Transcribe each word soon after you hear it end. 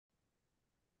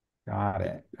Got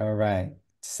it. All right.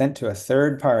 Sent to a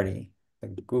third party, the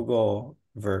Google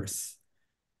verse.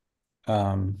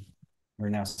 Um, we're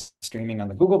now streaming on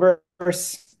the Google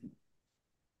verse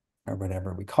or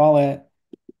whatever we call it.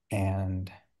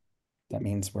 And that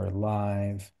means we're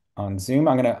live on Zoom.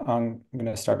 I'm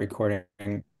gonna start recording.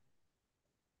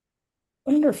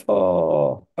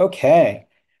 Wonderful. Okay.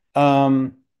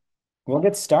 Um, we'll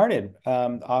get started.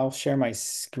 I'll share my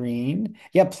screen.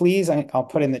 Yeah, please, I'll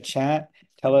put in the chat.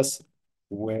 Tell us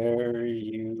where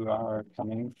you are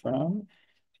coming from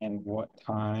and what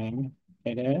time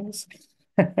it is.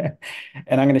 And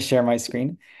I'm going to share my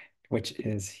screen, which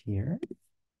is here.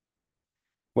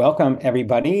 Welcome,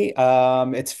 everybody.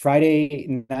 It's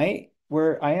Friday night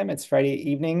where I am. It's Friday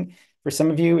evening. For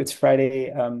some of you, it's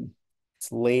Friday,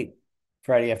 it's late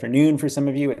Friday afternoon for some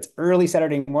of you. It's early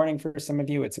Saturday morning for some of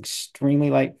you. It's extremely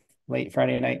late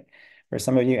Friday night for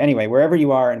some of you. Anyway, wherever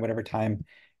you are and whatever time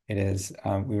it is,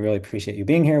 we really appreciate you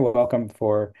being here. Welcome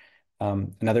for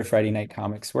another Friday night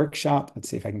comics workshop. Let's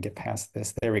see if I can get past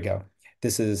this. There we go.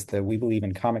 This is the We Believe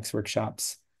in Comics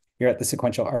workshops here at the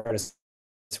Sequential Artists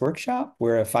Workshop.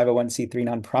 We're a 501(c)(3)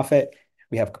 nonprofit.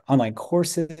 We have online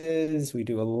courses. We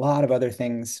do a lot of other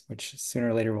things, which sooner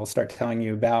or later we'll start telling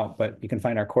you about, but you can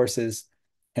find our courses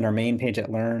in our main page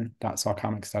at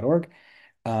learn.sawcomics.org.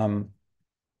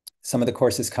 Some of the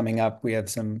courses coming up, we have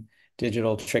some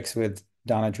digital tricks with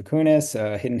Donna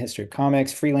Dracunis, Hidden History of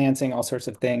Comics, freelancing, all sorts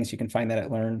of things. You can find that at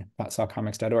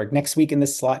learn.sawcomics.org. Next week in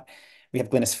this slot, we have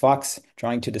Glynis Fox,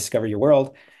 Drawing to Discover Your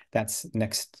World. That's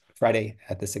next Friday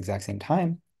at this exact same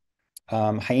time.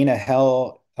 Hyena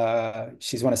Hell,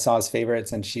 she's one of Saw's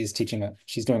favorites, and she's doing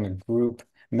a group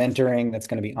mentoring that's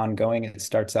going to be ongoing. It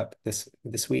starts up this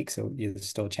week, so there's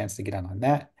still a chance to get on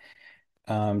that.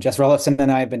 Jess Rollison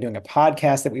and I have been doing a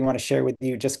podcast that we want to share with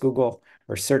you. Just Google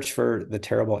or search for The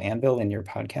Terrible Anvil in your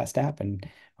podcast app, and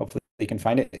hopefully you can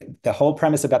find it. The whole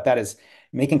premise about that is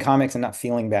making comics and not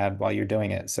feeling bad while you're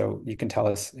doing it. So you can tell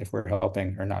us if we're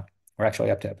helping or not. We're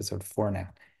actually up to episode 4 now.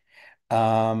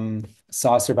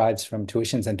 Saw survives from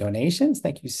tuitions and donations.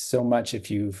 Thank you so much if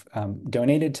you've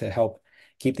donated to help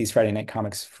keep these Friday night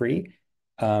comics free.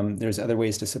 There's other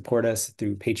ways to support us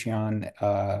through Patreon,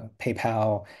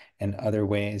 PayPal, and other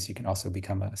ways. You can also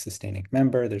become a sustaining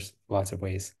member. There's lots of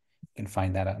ways. You can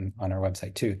find that on our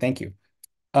website too. Thank you.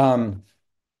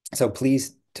 So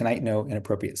please, tonight, no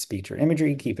inappropriate speech or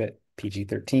imagery. Keep it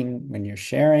PG-13 when you're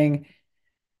sharing.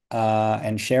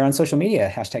 And share on social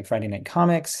media, hashtag Friday Night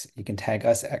Comics. You can tag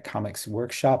us at Comics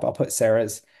Workshop. I'll put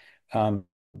Sarah's @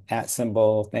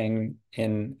 symbol thing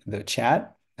in the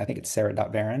chat. I think it's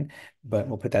Sarah.Varon, but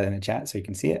we'll put that in the chat so you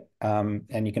can see it.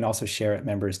 And you can also share at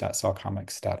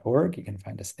members.sawcomics.org. You can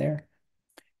find us there.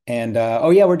 And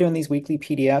oh yeah, we're doing these weekly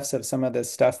PDFs of some of the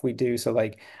stuff we do. So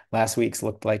like last week's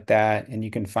looked like that, and you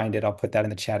can find it. I'll put that in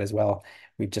the chat as well.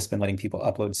 We've just been letting people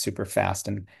upload super fast,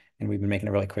 and we've been making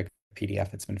a really quick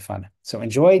PDF. It's been fun. So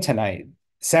enjoy tonight.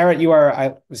 Sarah,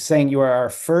 I was saying you are our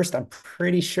first, I'm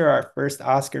pretty sure our first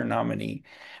Oscar nominee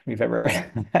we've ever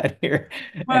had here.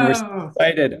 And we're so Whoa.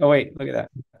 excited. Oh wait, look at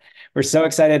that. We're so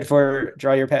excited for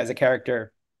Draw Your Pet as a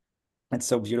character. It's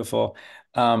so beautiful.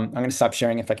 I'm going to stop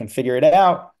sharing if I can figure it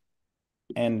out.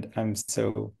 And I'm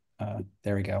so,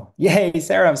 there we go. Yay,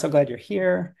 Sarah, I'm so glad you're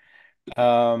here.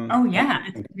 Oh I'm yeah,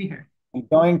 it's good to be here.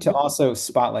 going to also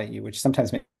spotlight you, which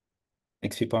sometimes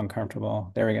makes people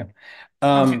uncomfortable. There we go.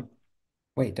 Okay.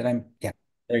 Wait, yeah,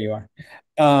 there you are.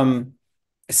 Um,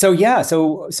 so yeah,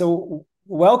 so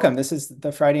welcome. This is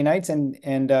the Friday nights,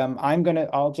 and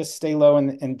I'll just stay low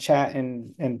and chat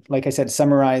and like I said,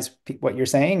 summarize what you're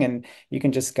saying, and you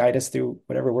can just guide us through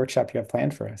whatever workshop you have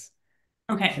planned for us.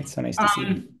 Okay. It's so nice to see you.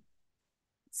 Um,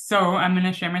 so I'm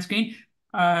gonna share my screen.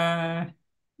 Uh,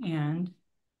 and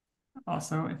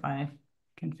also if I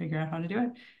can figure out how to do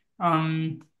it.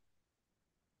 Um,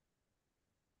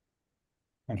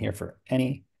 I'm here for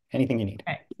anything you need.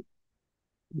 okay,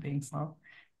 being slow.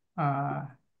 Uh,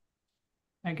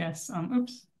 I guess,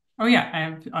 oops. Oh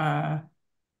yeah,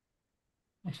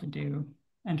 I should do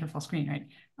enter full screen, right?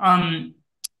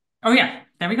 Oh yeah,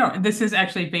 there we go. This is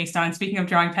actually based on, speaking of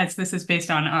drawing pets, this is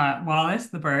based on Wallace,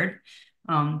 the bird,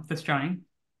 this drawing.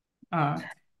 Uh,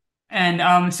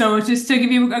 And so just to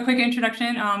give you a quick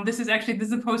introduction, this is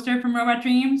a poster from Robot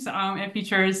Dreams. It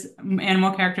features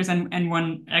animal characters and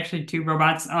one, actually two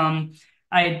robots.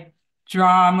 I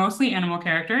draw mostly animal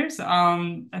characters.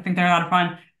 I think they're a lot of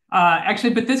fun.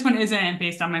 Actually, but this one isn't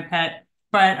based on my pet.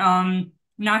 But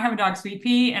now I have a dog, Sweet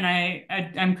Pea, and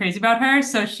I'm crazy about her.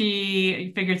 So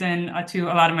she figures in to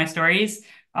a lot of my stories.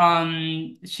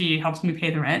 She helps me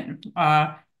pay the rent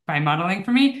by modeling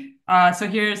for me. So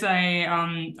here's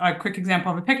a quick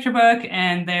example of a picture book,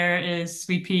 and there is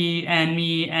Sweet Pea and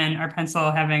me and our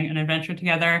pencil having an adventure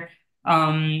together.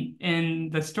 In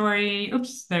the story,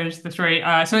 oops, there's the story.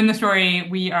 So in the story,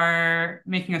 we are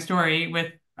making a story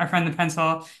with our friend the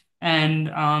pencil, and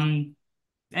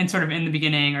sort of in the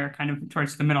beginning or kind of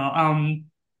towards the middle,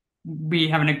 we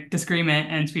have a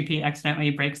disagreement, and Sweet Pea accidentally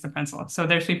breaks the pencil. So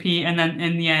there's Sweet Pea, and then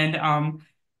in the end,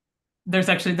 there's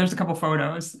a couple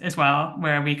photos as well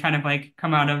where we kind of like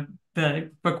come out of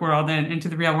the book world and into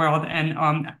the real world.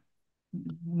 And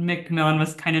Macmillan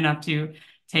was kind enough to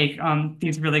take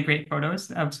these really great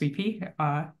photos of Sweet Pea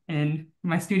in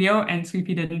my studio, and Sweet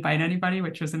Pea didn't bite anybody,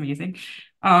 which was amazing.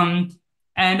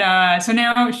 And so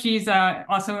now she's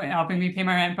also helping me pay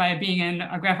my rent by being in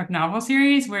a graphic novel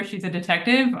series where she's a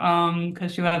detective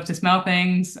because she loves to smell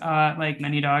things like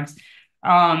many dogs.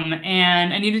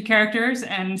 And I needed characters,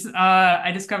 and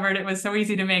I discovered it was so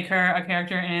easy to make her a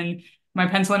character in My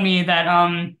Pencil and Me that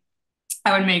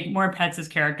I would make more pets as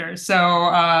characters. So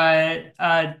I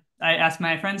asked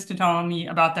my friends to tell me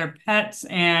about their pets,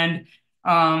 and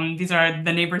these are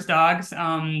the neighbors' dogs.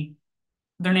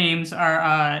 Their names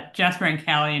are Jasper and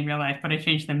Callie in real life, but I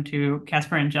changed them to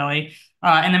Casper and Jelly.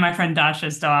 And then my friend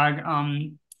Dasha's dog,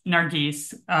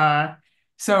 Nargis.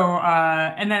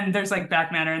 And then there's like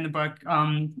back matter in the book,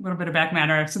 a little bit of back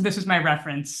matter. So this is my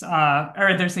reference,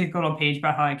 or there's like a little page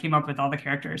about how I came up with all the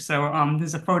characters. So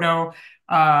there's a photo.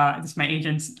 This is my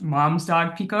agent's mom's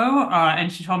dog, Pico,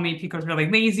 and she told me Pico's really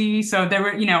lazy. So there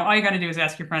were, all you got to do is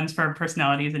ask your friends for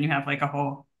personalities, and you have like a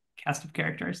whole cast of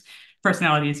characters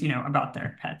personalities, about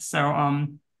their pets. So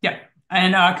yeah.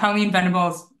 And Colleen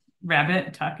Venable's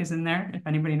rabbit Tuck is in there, if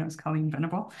anybody knows Colleen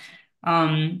Venable.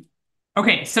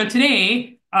 Okay, so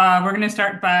today we're gonna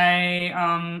start by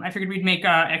I figured we'd make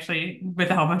actually with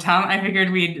the help of Tom, I figured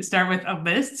we'd start with a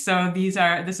list. So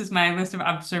this is my list of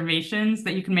observations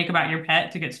that you can make about your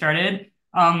pet to get started.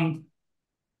 How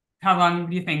long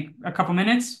do you think? A couple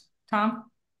minutes, Tom?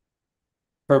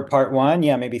 For part one,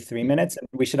 yeah, maybe 3 minutes. And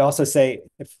we should also say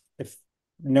if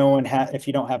no one had if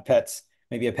you don't have pets,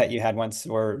 maybe a pet you had once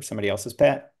or somebody else's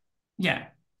pet, Yeah.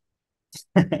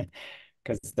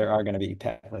 because there are going to be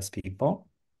petless people.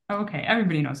 Okay,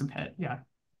 everybody knows a pet. Yeah.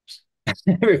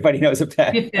 Everybody knows a A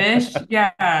pet. fish,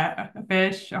 yeah, a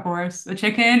fish, a horse, a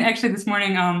chicken. Actually, this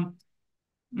morning,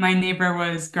 my neighbor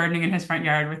was gardening in his front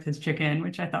yard with his chicken,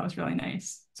 which I thought was really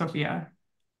nice. Sophia,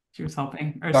 she was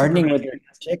helping or Gardening with supervising, your I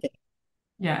guess. chicken.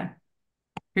 Yeah,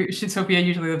 Sophia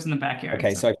usually lives in the backyard,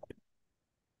 Okay, so so I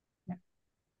yeah.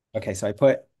 okay, so I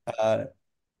put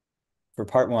for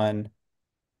part one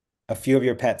a few of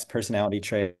your pet's personality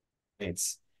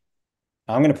traits.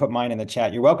 I'm going to put mine in the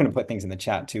chat. You're welcome to put things in the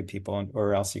chat too, people,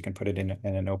 or else you can put it in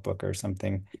a notebook or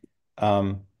something.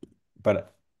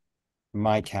 But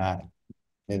my cat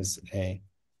is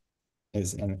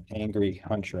an angry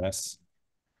huntress.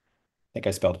 I think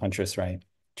I spelled huntress right.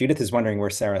 Judith is wondering where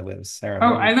Sarah lives. Sarah,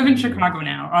 Oh, where I live in where do you live? Chicago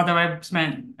now, although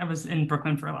I was in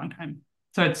Brooklyn for a long time,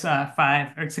 so it's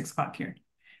 5 or 6 o'clock here.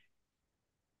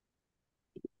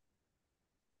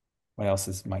 What else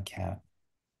is my cat?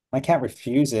 My cat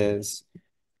refuses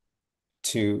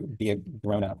to be a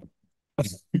grown up.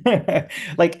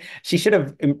 Like she should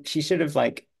have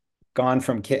like gone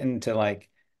from kitten to like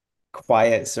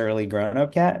quiet, surly grown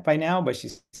up cat by now, but she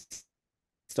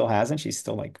still hasn't. She's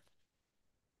still like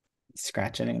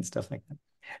scratching and stuff like that.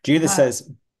 Judith Uh,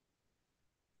 says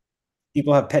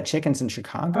people have pet chickens in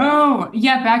Chicago. Oh,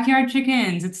 yeah, backyard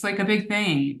chickens. It's like a big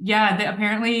thing. Yeah,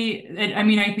 I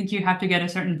mean, I think you have to get a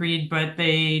certain breed, but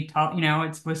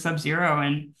it's with Sub-Zero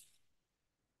and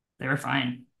they were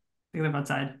fine. They live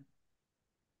outside.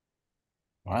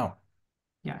 Wow.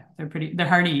 Yeah, they're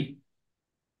hardy.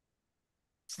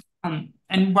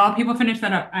 And while people finish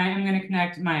that up, I am going to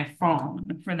connect my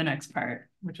phone for the next part,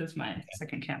 which is my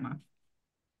second camera.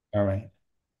 All right.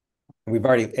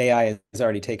 AI has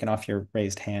already taken off your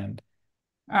raised hand.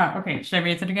 Okay, should I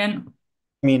raise it again?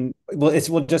 I mean,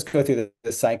 we'll just go through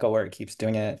the cycle where it keeps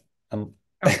doing it.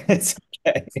 Okay. It's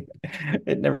okay.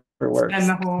 It never Spend works.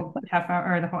 the whole half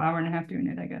hour or the whole hour and a half doing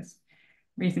it, I guess.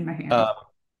 Raising my hand. Um,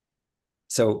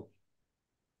 so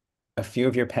a few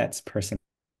of your pet's personality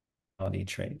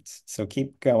traits. So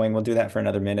keep going. We'll do that for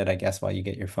another minute, I guess, while you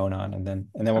get your phone on, and then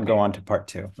we'll go Okay. on to part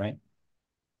two, right?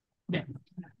 Yeah.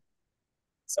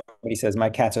 Somebody says my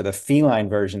cats are the feline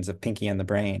versions of Pinky and the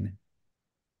Brain.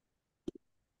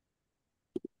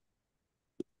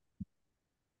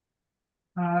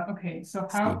 Okay, so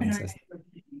how can Stephen I says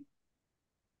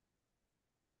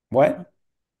what?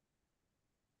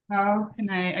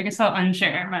 I guess I'll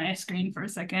unshare my screen for a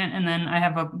second and then I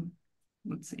have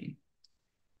let's see.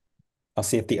 I'll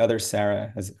see if the other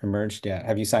Sarah has emerged yet.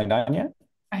 Have you signed on yet?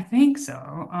 I think so.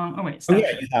 Oh wait, Oh stop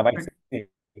yeah, share. you have. I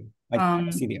see Um,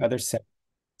 the other Sarah.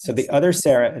 So let's the see. other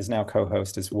Sarah is now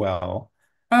co-host as well.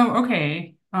 Oh,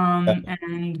 okay. Uh,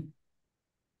 And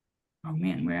oh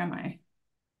man, where am I?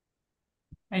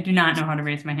 I do not know how to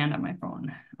raise my hand on my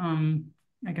phone.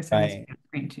 I guess I was Right. on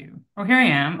screen too. Oh, here I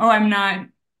am. Oh, I'm not.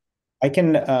 I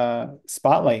can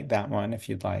spotlight that one if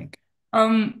you'd like.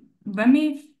 Let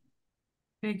me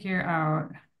figure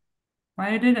out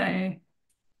why did I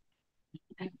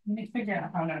let me figure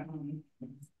out how to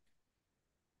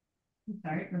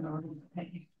sorry for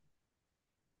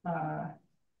the uh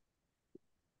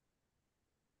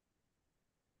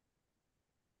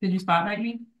did you spotlight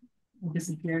me? I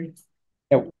disappeared.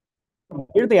 Yeah,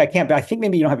 weirdly, I can't, but I think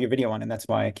maybe you don't have your video on, and that's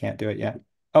why I can't do it yet.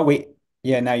 Oh, wait.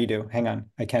 Yeah, now you do. Hang on.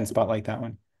 I can spotlight that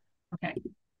one. Okay.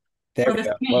 There Oh, we this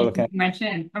is go. me. Well, You can okay. see my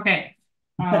chin. Okay.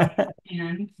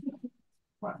 And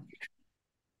what?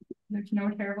 There's no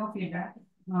terrible feedback.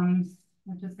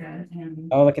 Which is good. And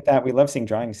Oh, look at that. We love seeing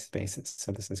drawing spaces,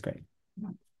 so this is great.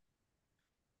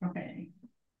 okay.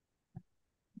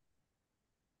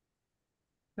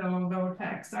 So low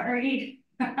tech, sorry.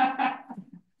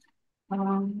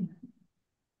 Um,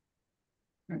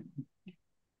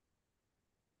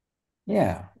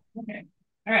 Yeah. okay.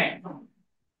 All right. So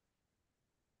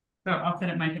I'll set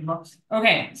up my good books.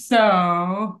 Okay.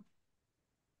 So,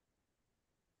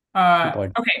 People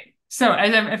are, okay. So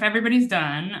if everybody's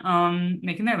done,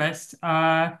 making their list,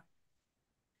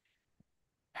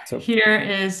 so here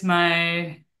is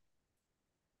my,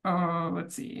 oh,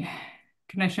 let's see.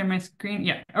 Can I share my screen?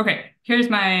 Yeah. Okay. Here's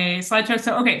my slideshow.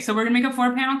 So, okay. So we're gonna make a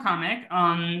 4-panel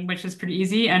comic, which is pretty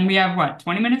easy. And we have what,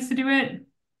 20 minutes to do it?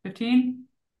 15?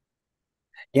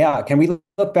 yeah. Can we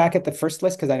look back at the first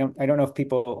list? Because I don't know if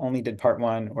people only did part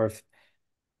one or if,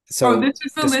 Oh, this so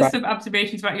is the list describe, of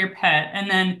observations about your pet. And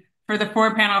then for the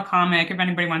 4-panel comic, if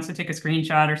anybody wants to take a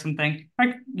screenshot or something,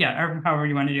 like, yeah, or however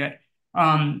you want to do it.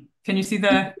 Can you see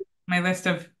my list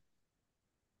of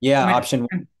yeah, my, option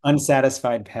one,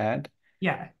 unsatisfied pad,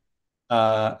 yeah,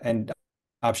 and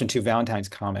option two, Valentine's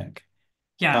comic.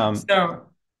 yeah. Um, So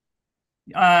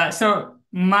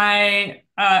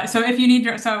if you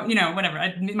need, so,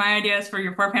 whatever. My ideas for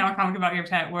your 4-panel comic about your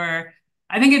pet were,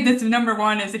 I think this number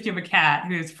one is if you have a cat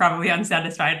who's probably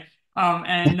unsatisfied.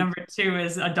 And number two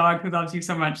is a dog who loves you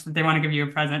so much that they want to give you a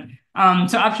present.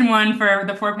 So option one for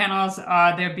the 4 panels,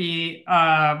 there'd be,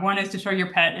 one is to show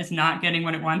your pet is not getting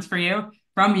what it wants from you.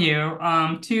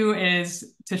 Two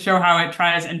is to show how it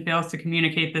tries and fails to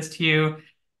communicate this to you.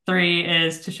 Three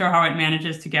is to show how it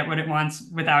manages to get what it wants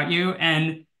without you.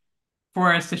 And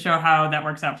four is to show how that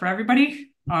works out for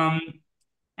everybody.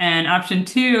 And option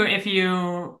two, if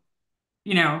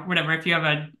whatever, if you have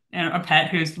a pet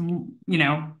who's,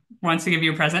 wants to give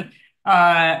you a present,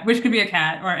 which could be a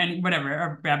cat or any, whatever,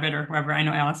 or rabbit or whoever. I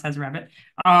know Alice has a rabbit.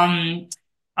 Um,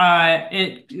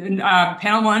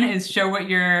 Panel one is show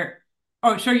your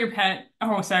pet.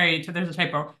 Oh, sorry, so there's a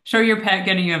typo. Show your pet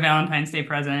getting you a Valentine's Day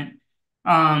present,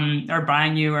 or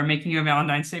buying you or making you a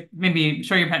Valentine's Day, maybe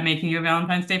show your pet making you a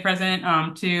Valentine's Day present.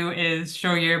 Two is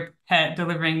show your pet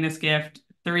delivering this gift.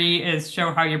 Three is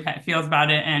show how your pet feels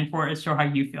about it, and four is show how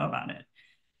you feel about it.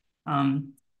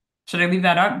 Um, should I leave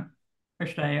that up or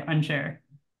should I unshare?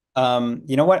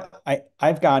 you know what?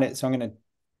 I've got it, so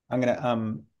I'm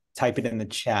gonna type it in the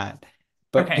chat.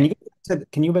 But Okay.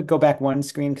 can you go back one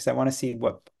screen because I want to see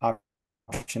what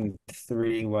option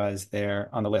three was there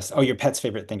on the list. Oh, your pet's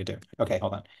favorite thing to do. Okay,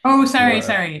 hold on. Oh, sorry, Your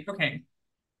sorry. Okay.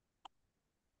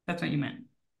 That's what you meant.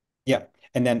 Yeah,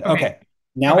 and then Okay. okay. Go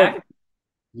Now we're back.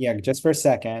 yeah, just for a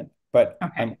second, but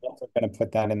I'm Okay. also gonna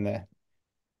put that in the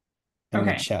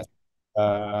Okay. chat.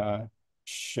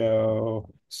 Show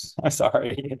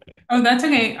sorry. Oh, that's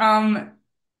okay.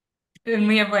 And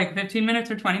we have like 15 minutes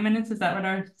or 20 minutes. Is that what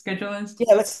our schedule is?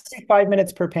 Yeah, let's say 5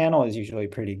 minutes per panel is usually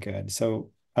pretty good.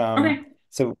 Okay.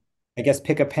 So I guess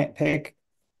pick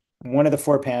one of the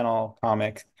 4 panel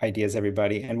comic ideas,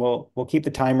 everybody, and we'll keep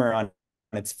the timer on.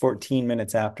 It's 14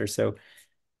 minutes after, so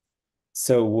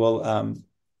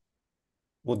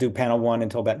we'll do panel one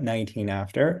until about 19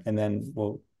 after, and then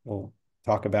we'll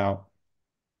talk about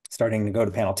starting to go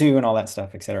to panel two and all that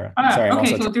stuff, etc. Sorry, I'm Okay.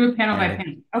 also So we'll do it panel trying by to.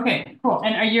 panel. Okay, cool.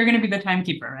 And you're going to be the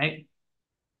timekeeper, right?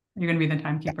 You're going to be the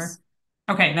timekeeper. Yes.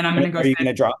 Okay, then Are you going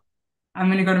to draw? I'm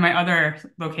going to go to my other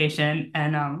location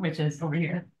and which is over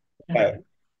here. And Okay.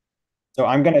 So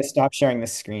I'm going to stop sharing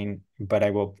this screen, but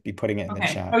I will be putting it in the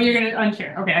okay. Oh, chat. you're going to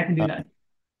unshare. Okay, I can do Um, that.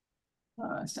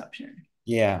 Stop sharing.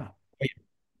 yeah.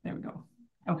 There we go.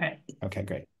 Okay. Okay,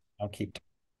 great. I'll keep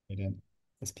it in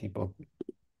as people.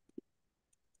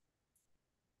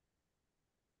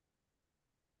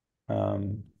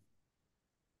 Um,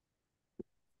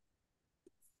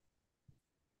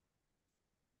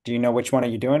 do you know which one are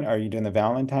you doing? Are you doing the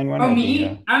Valentine one Oh, or the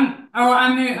me?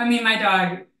 I mean, my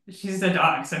dog, she's a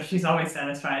dog, so she's always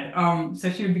satisfied. So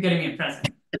she would be getting me a present.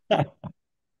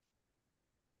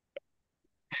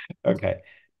 Okay.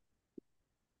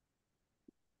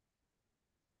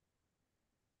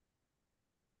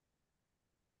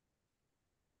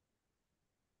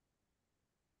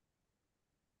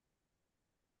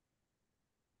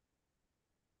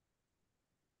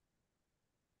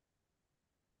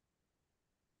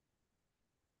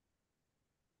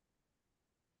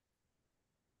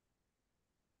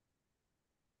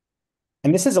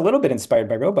 And this is a little bit inspired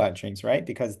by robot dreams, right?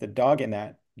 Because the dog in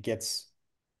that gets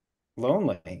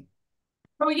lonely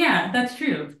Oh, yeah, that's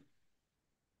true.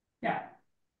 Yeah.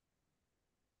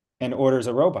 and orders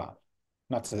a robot.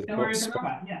 Not to, And oops, where's the spoil.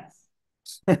 robot? Yes.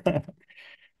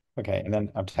 Okay, and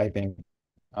then I'm typing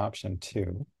option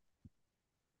two.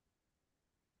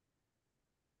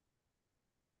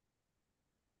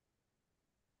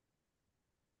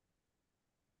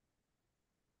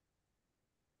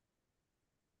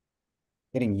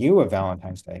 Getting you a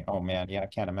Valentine's Day. Oh man, yeah, I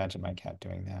can't imagine my cat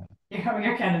doing that. Yeah,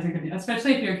 your cat isn't gonna,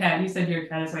 especially if your cat, you said your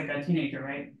cat is like a teenager,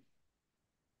 right?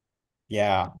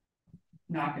 Yeah,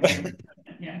 Not gonna get me.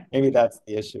 Yeah. maybe that's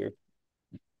the issue.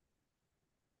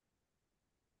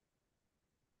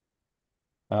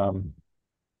 Um,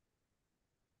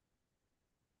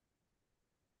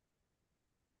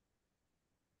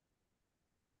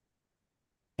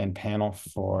 and panel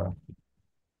four.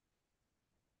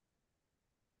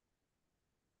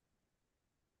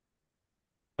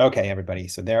 Okay, everybody.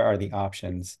 So there are the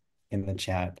options in the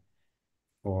chat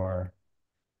for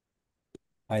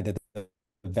either the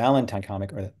Valentine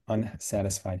comic or the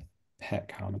unsatisfied pet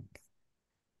comic.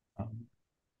 Um,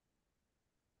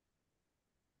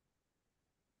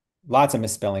 Lots of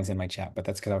misspellings in my chat, but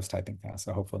that's because I was typing fast.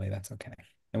 So hopefully that's okay.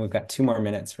 And we've got 2 more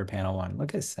minutes for panel one.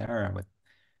 Look at Sarah with,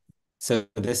 so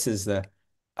this is the,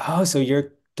 oh, so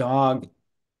your dog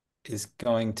is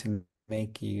going to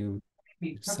make you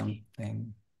Be cookie.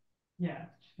 something. Yeah.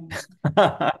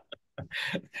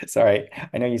 Sorry,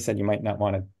 I know you said you might not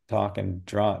want to talk and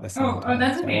draw at the same Oh, time,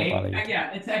 that's so I won't okay. bother you.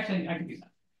 Yeah, it's actually, I can do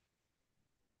that.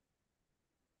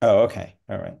 Oh, okay.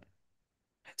 All right.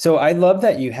 So I love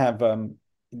that you have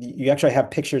you actually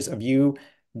have pictures of you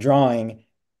drawing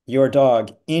your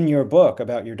dog in your book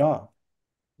about your dog.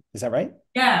 Is that right?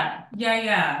 Yeah, yeah,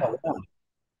 yeah. Oh, wow.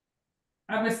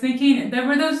 I was thinking there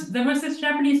was this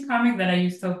Japanese comic that I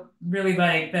used to really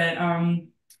like that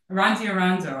Ranzi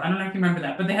Aranzo. I don't know if you remember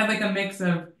that, but they had like a mix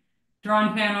of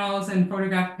drawn panels and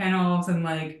photograph panels and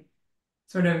like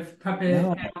sort of puppet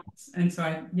No. panels. And so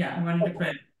I wanted to put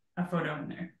a photo in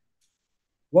there.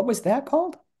 What was that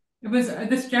called? It was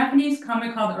this Japanese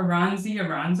comic called Aranzi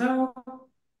Aranzo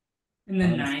in the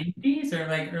Um, 90s or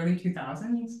like early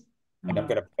 2000s. I don't and I'm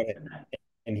know. going to put it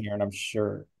in here, and I'm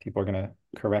sure people are going to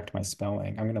correct my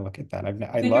spelling. I'm going to look at that. I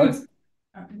think it was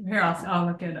here. I'll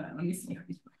look at let me see.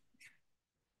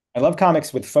 I love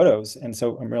comics with photos, and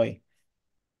so I'm really.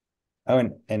 Oh,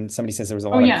 and somebody says there was a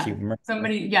Oh lot of yeah, cute merch.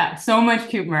 so much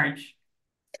cute merch.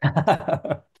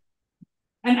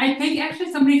 And I think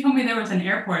actually somebody told me there was an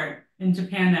airport in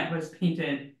Japan that was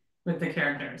painted with the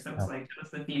characters. That was like that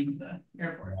was the theme of the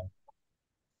airport.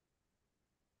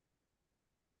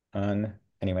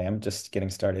 Anyway, I'm just getting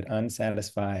started.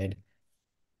 Unsatisfied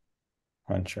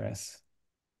huntress.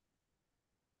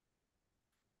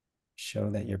 Show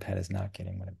that your pet is not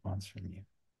getting what it wants from you.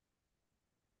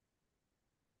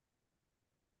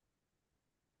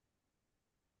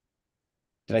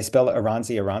 Did I spell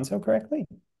Aranzi Aranzo correctly?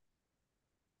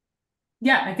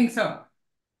 Yeah, I think so.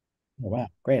 Oh, wow,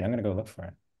 great. I'm gonna go look for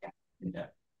it. Yeah.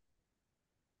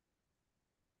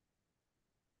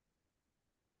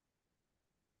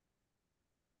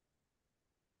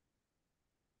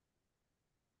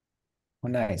 Oh,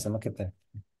 nice. And look at the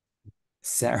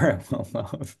Sarah will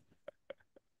love.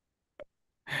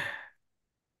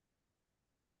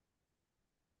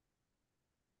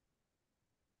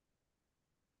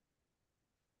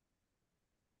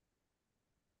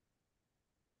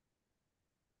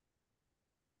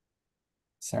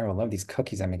 Sarah will love these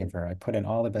cookies I'm making for her. I put in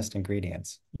all the best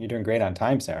ingredients. You're doing great on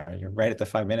time, Sarah. You're right at the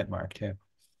 5 minute mark too.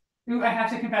 Ooh, I have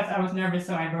to confess, I was nervous,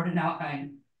 so I wrote an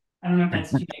outline. I don't know if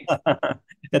that's cheating.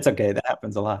 That's okay. That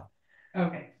happens a lot.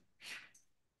 Okay.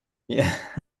 Yeah.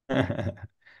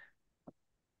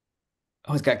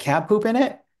 Oh, it's got cat poop in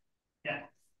it? Yeah.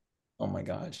 Oh my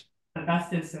gosh. The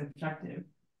best is subjective.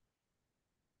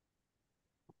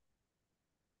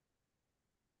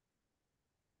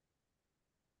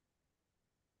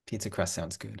 Pizza crust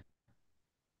sounds good.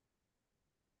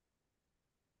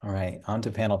 All right, on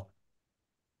to panel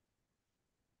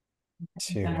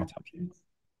two. I'll Center tell you. options.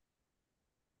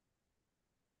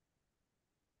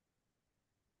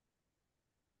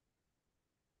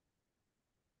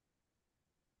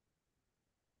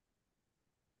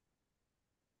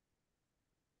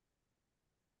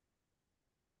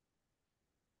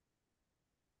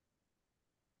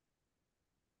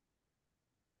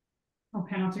 Oh,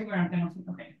 panel two, we're on panel two.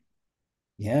 Okay.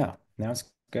 Yeah, now it's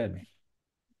good.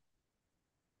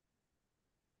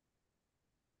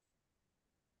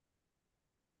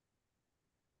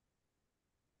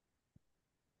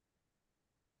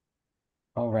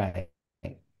 All right.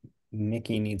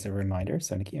 Nikki needs a reminder.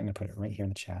 So Nikki, I'm gonna put it right here in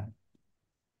the chat.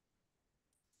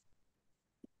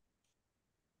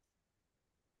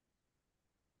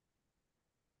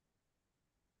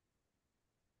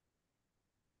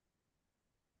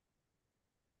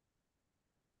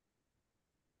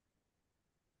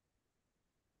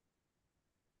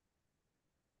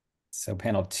 So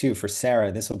panel two for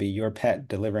Sarah, this will be your pet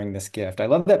delivering this gift. I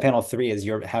love that panel three is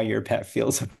your how your pet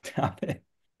feels about it.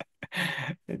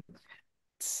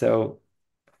 So,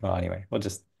 well, anyway, we'll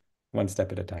just one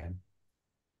step at a time.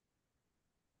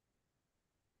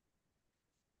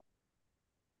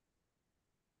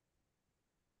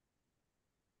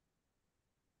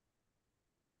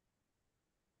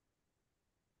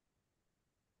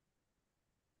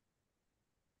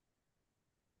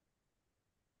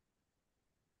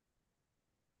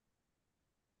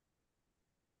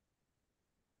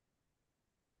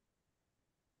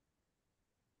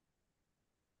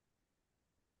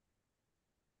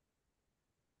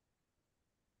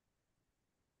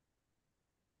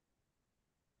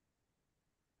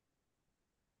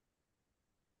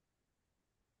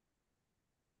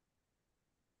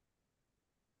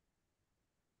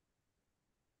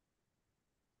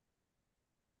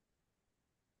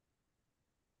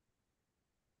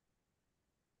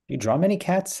 Do you draw many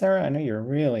cats, Sarah? I know you're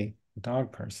really a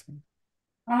dog person.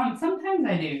 Sometimes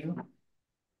I do.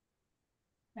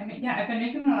 I mean, yeah, I've been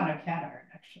making a lot of cat art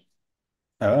actually.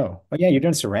 Oh, yeah, you're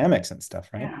doing ceramics and stuff,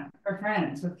 right? Yeah, for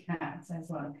friends with cats. I have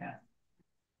a lot of cat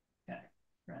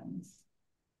friends,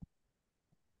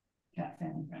 cat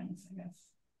fan friends, I guess.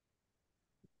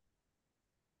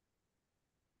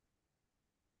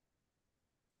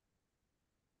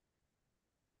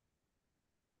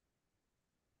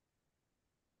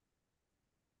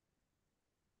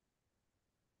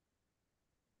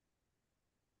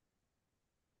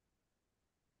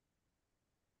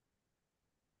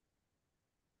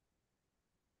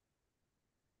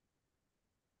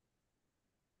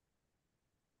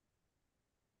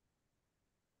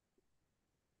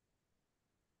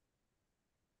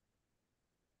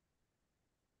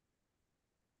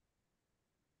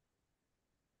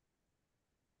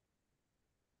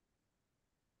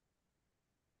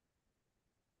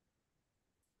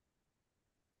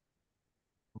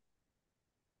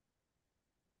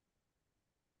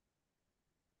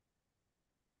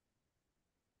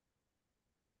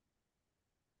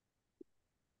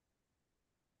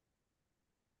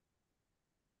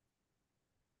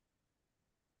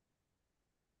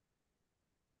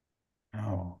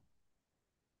 Oh,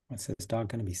 what's this dog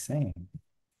going to be saying?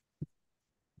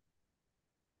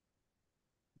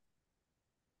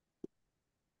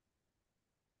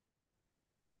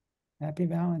 Happy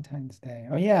Valentine's Day.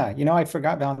 Oh, yeah. I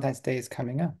forgot Valentine's Day is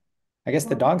coming up. I guess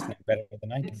the Well, dogs yeah, know better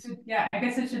than I do. yeah, I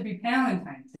guess it should be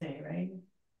Valentine's Day, right?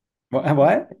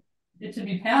 What? It should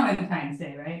be Valentine's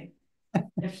Day, right?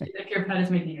 If your pet is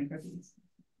making you cookies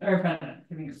or a pet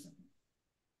giving you something.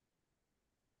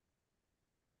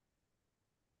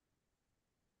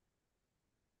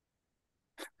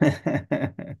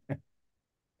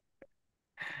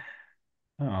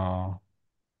 Oh,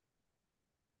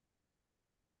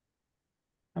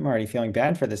 I'm already feeling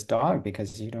bad for this dog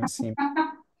because you don't seem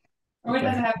Oh, it super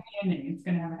has a happy. happy ending. It's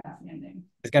gonna have a happy ending.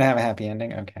 It's gonna have a happy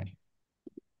ending. Okay.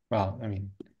 Well, I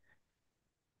mean,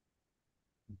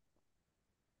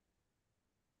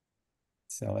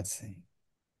 so let's see.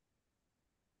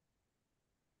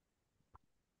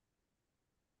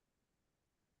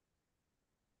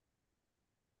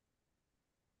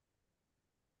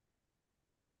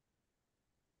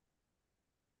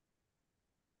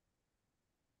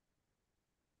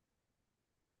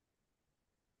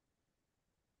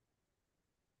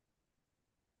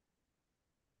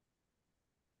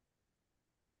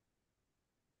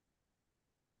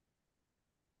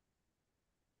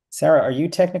 Sarah, are you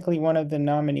technically one of the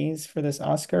nominees for this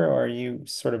Oscar, or are you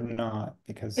sort of not?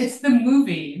 Because It's the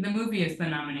movie. The movie is the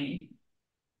nominee.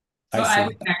 So I I see.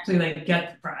 wouldn't actually like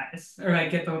get the prize or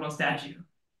like get the little statue.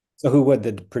 So who would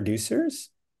the producers?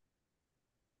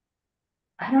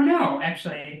 I don't know,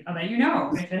 actually. I'll let you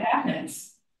know if it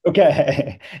happens.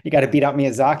 Okay. You got to beat out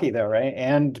Miyazaki though, right?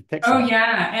 And Oh Pixar.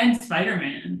 yeah, and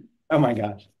Spider-Man. Oh my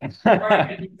gosh. Or I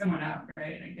could beat someone up,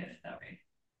 right? I get it that way.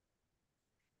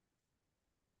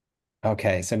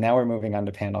 Okay, so now we're moving on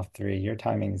to panel three. Your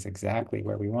timing is exactly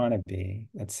where we want to be.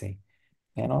 Let's see.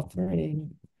 Panel three,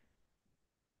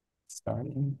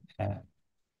 starting at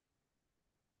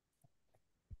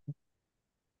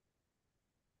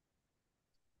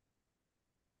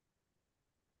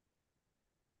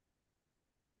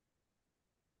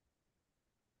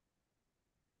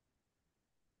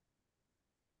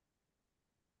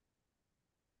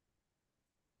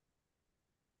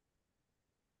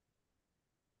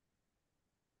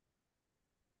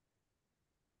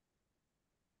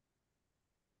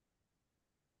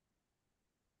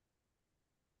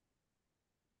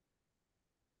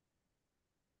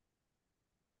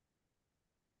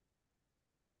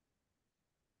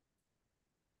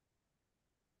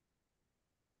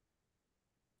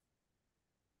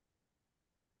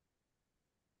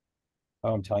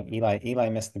Oh, I'm telling Eli. Eli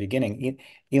missed the beginning.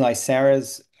 Eli,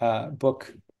 Sarah's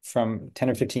book from 10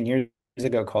 or 15 years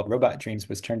ago called Robot Dreams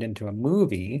was turned into a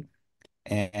movie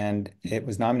and it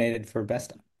was nominated for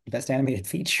best animated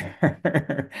feature.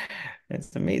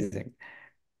 It's amazing.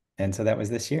 And so that was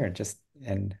this year. Just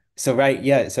and so right,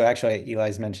 yeah. So actually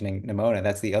Eli's mentioning Nimona.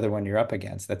 That's the other one you're up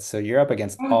against. That's so you're up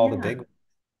against Oh all the yeah. big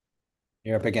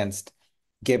you're up against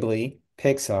Ghibli,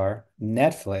 Pixar,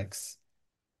 Netflix,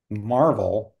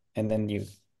 Marvel, and then you.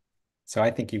 So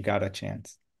I think you've got a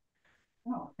chance.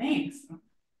 Oh, thanks.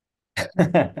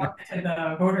 Talk to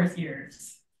the voters'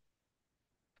 ears.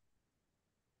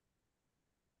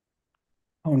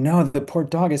 Oh no, the poor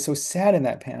dog is so sad in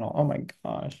that panel. Oh my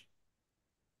gosh.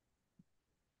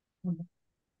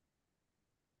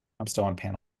 I'm still on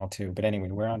panel two, but anyway,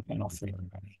 we're on panel three,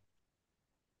 everybody.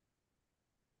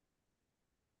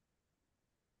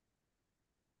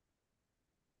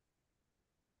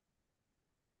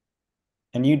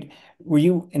 And you were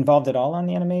you involved at all on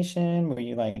the animation? Were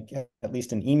you like at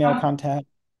least in email Um, contact?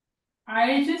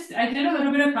 I did a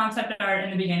little bit of concept art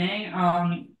in the beginning,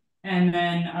 and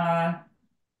then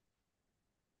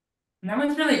that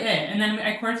was really it. And then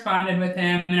I corresponded with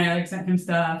him and I like sent him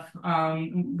stuff.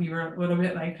 We were a little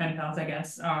bit like pen pals, I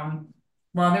guess,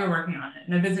 while they were working on it.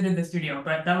 And I visited the studio,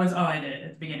 but that was all I did at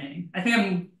the beginning. I think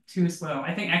I'm too slow.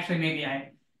 I think actually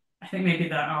I think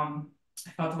maybe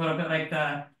I felt a little bit like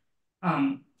the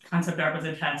concept art was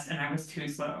a test and I was too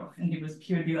slow. And he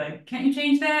would be like, "Can't you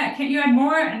change that? Can't you add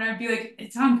more?" And I'd be like,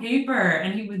 "It's on paper."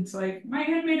 And he was like, "My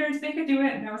animators, they could do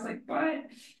it." And I was like, "What?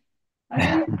 I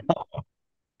don't."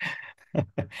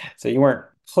 So you weren't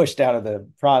pushed out of the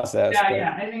process, Yeah, but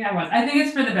yeah, I think I was. I think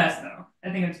it's for the best though.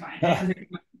 I think it's fine because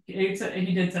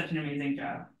he did such an amazing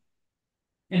job,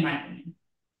 in my opinion.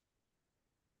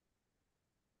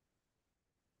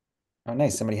 oh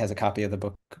nice. Somebody has a copy of the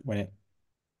book when it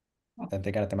that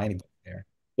they got at the Mighty Book there.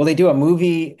 Will they do a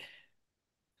movie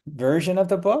version of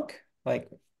the book? Like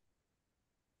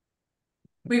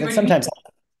Wait, what that do you mean? sometimes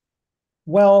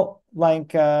well,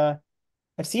 like I've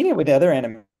seen it with other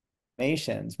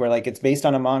animations where like it's based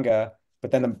on a manga,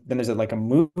 but then there's like a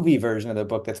movie version of the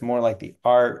book that's more like the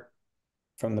art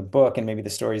from the book, and maybe the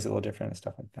story is a little different and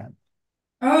stuff like that.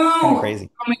 Kind of Oh, crazy.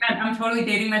 oh my God, I'm totally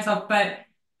dating myself, but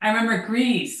I remember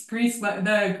Grease.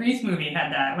 The Grease movie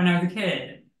had that when I was a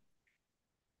kid.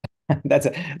 That's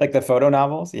like the photo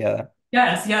novels. Yeah.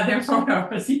 Yes, yeah, their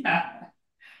photos, yeah.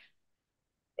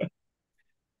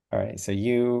 All right. So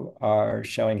you are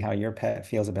showing how your pet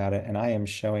feels about it, and I am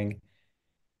showing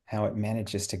how it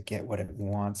manages to get what it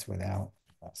wants without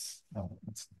us. Oh,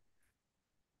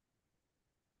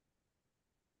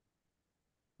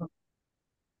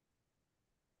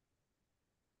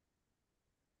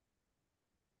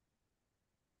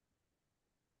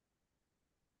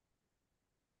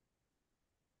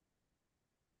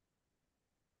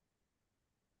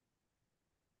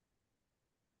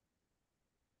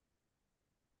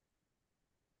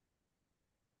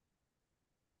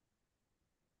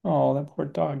 oh, that poor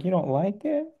dog. You don't like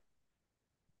it?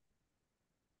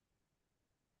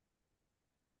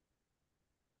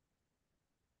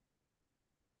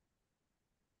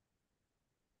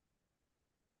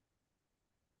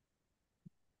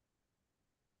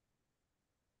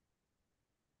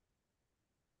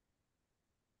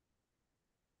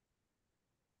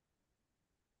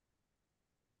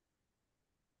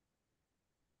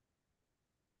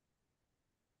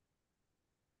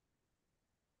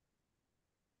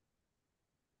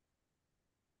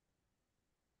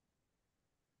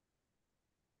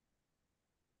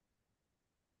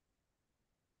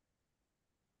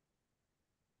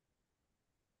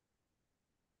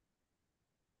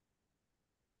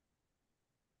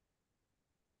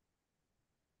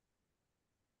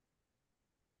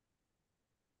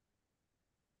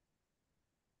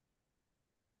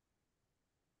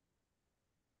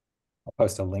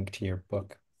 post a link to your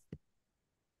book.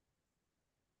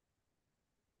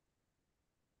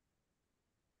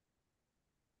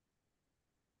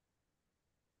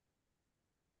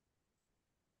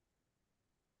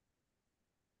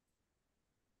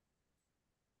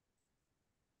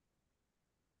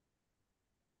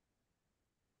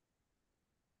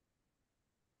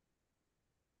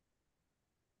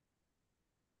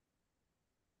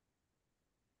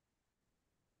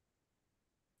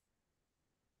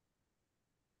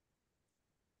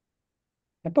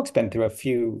 That book's been through a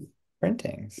few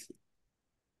printings.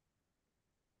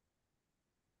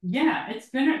 Yeah,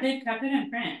 they've kept it in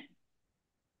print.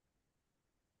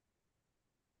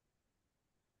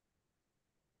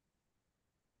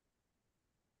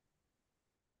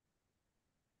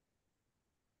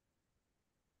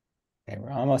 Okay,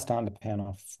 we're almost on to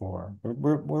panel 4.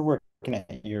 We're working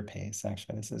at your pace,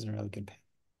 actually. This is a really good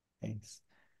pace.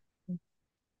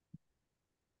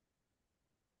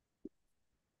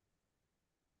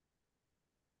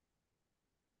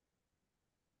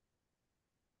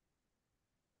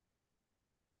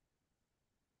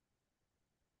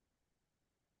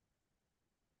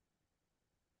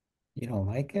 You don't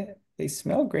like it? They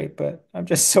smell great, but I'm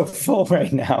just so full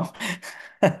right now.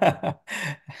 How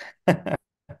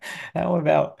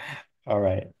about, all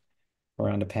right, we're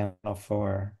on to panel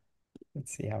 4.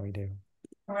 Let's see how we do.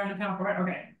 Around the pound for it.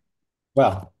 Okay.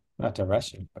 Well, not to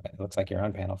rush you, but it looks like you're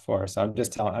on panel 4. So I'm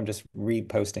just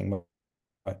reposting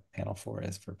what panel 4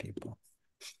 is for people.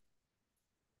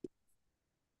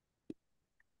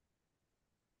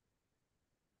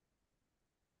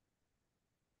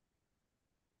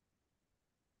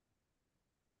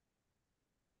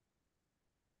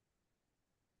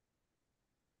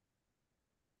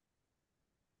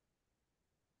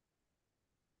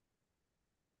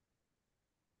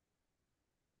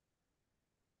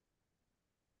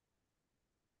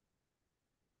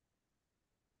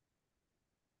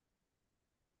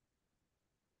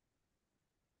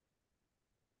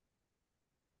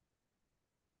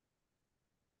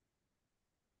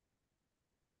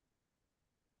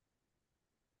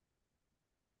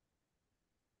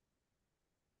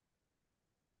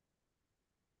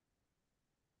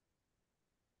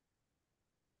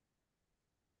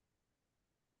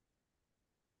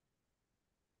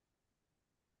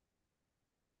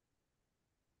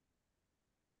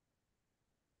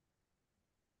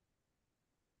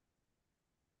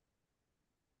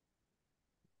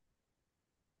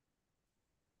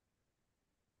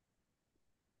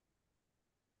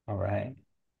 All right.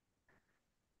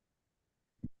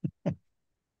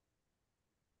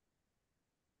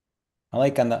 I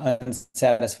like on the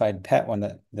unsatisfied pet one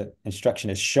that the instruction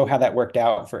is show how that worked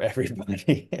out for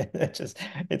everybody.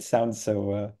 It sounds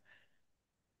so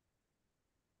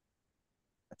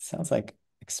it sounds like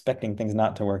expecting things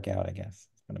not to work out, I guess.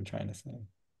 That's what I'm trying to say.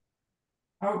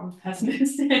 Oh,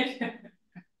 pessimistic.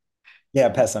 Yeah,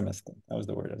 pessimistic. That was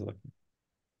the word I was looking.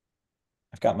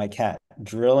 I've got my cat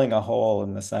drilling a hole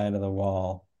in the side of the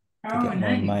wall to Oh, get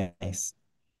more nice. mice.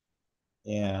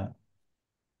 Yeah.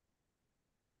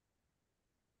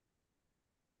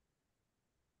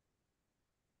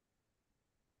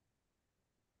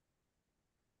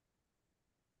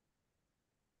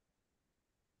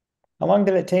 How long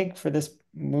did it take for this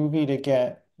movie to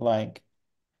get like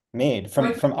made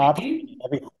Wait, from wait. optioning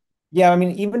every yeah, I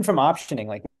mean even from optioning,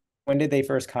 like when did they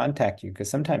first contact you? Because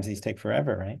sometimes these take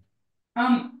forever, right?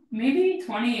 Maybe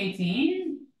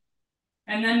 2018.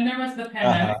 And then there was the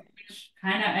pandemic, Uh-huh. which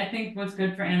kind of I think was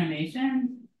good for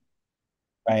animation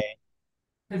Right,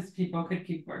 because people could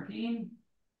keep working.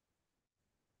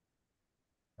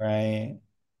 right.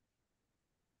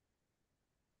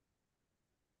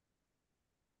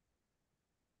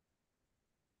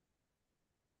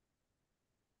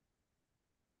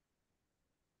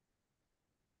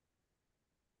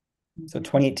 So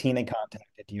 2018 they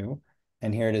contacted you,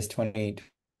 and here it is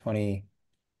 2024.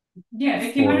 Yeah,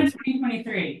 it came out in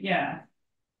 2023. Yeah.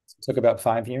 It took about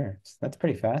 5 years. That's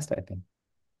pretty fast, I think.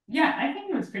 Yeah, I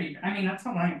think it was pretty, I mean, that's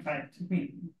how long it took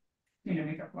me to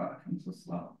make a book. I'm so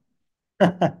slow.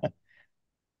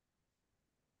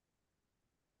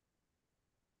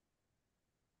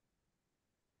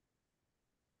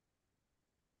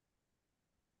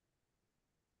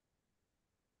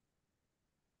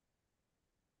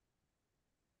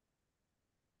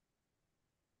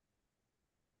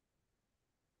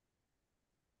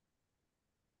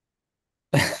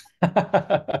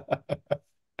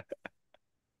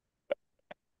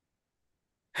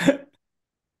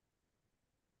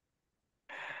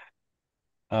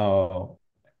 Oh,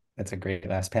 that's a great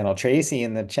last panel. Tracy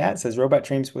in the chat says Robot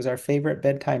Dreams was our favorite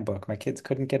bedtime book. My kids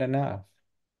couldn't get enough.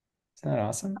 Isn't that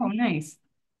awesome? Oh, nice.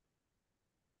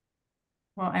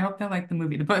 Well, I hope they like the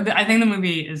movie. But I think the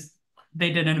movie is,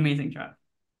 they did an amazing job.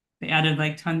 They added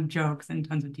like tons of jokes and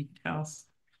tons of details.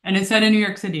 And it's set in New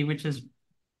York City, which is,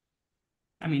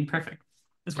 I mean, perfect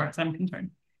as far as I'm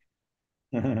concerned.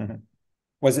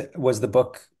 Was the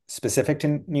book specific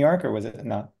to New York or was it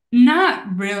not?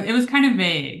 Not really. It was kind of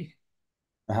vague.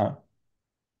 Uh-huh.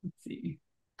 Let's see.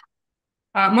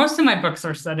 Most of my books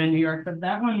are set in New York, but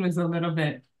that one was a little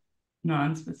bit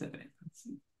non-specific. Let's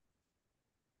see.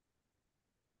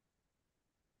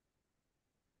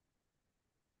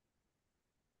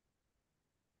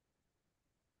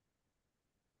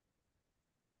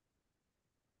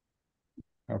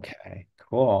 Okay,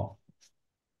 cool.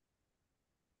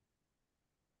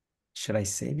 Should I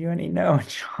save you any? No.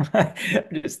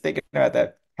 I'm just thinking about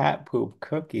that cat poop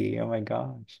cookie. Oh my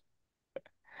gosh.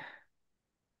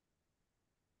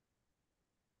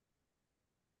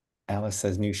 Alice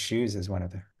says new shoes is one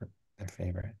of their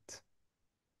favorites.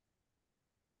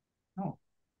 Oh.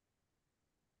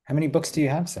 How many books do you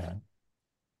have, Sarah?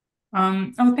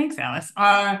 Oh, thanks, Alice.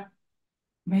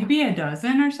 Maybe a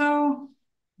dozen or so,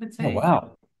 I would Oh, say.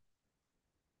 wow.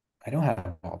 I don't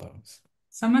have all those.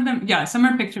 Some of them, yeah, some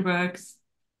are picture books,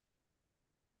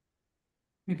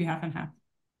 maybe half and half.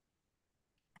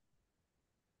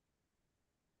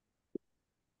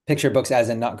 Picture books as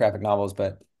in not graphic novels,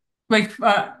 but Like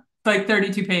like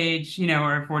 32 page,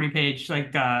 or 40 page,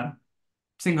 like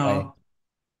right. single,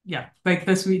 yeah. Like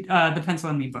the Pencil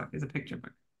and Me book is a picture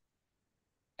book.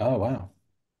 Oh, wow.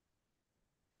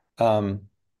 Um,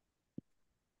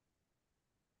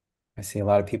 I see a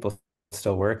lot of people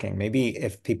still working. Maybe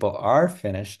if people are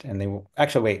finished and they will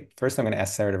actually wait, first I'm going to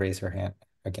ask Sarah to raise her hand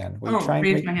again. Will you Oh, try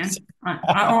and raise raise my hand.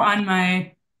 On my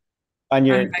on on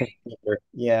your my computer?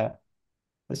 Yeah.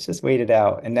 Let's just wait it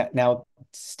out. And now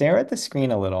stare at the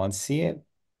screen a little and see it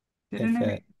didn't if I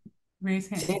it raise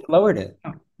see hand? it lowered it.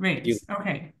 Oh, You raise.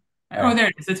 Okay. all Oh, right. there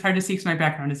it is. It's hard to see because my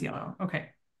background is yellow.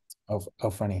 Okay.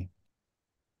 Oh, funny.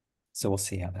 So we'll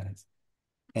see how that is.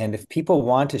 And if people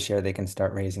want to share, they can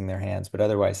start raising their hands. But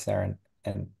otherwise, Sarah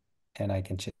and I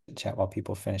can chit chat while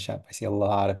people finish up. I see a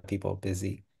lot of people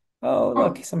busy. Oh,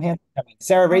 look, Oh, some hands coming.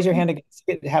 Sarah, raise your okay. hand again. See,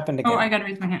 it happened Oh, I again. gotta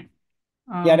raise my hand.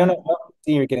 Yeah, I don't know. Um, Oh,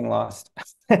 see, you're getting lost.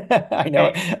 I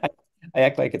know. okay. I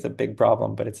act like it's a big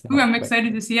problem, but it's Ooh, not. I'm But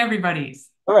excited to see everybody's.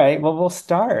 all right, well, we'll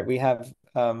start. We have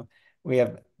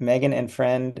Megan and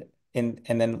friend and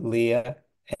then Leah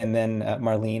and then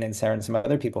Marlene and Sarah and some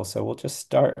other people. So we'll just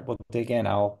start. We'll dig in.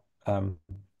 I'll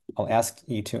ask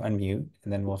you to unmute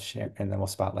and then we'll share and then we'll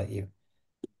spotlight you.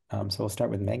 So we'll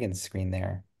start with Megan's screen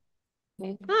there.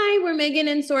 Okay. Hi, we're Megan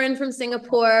and Soren from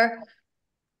Singapore.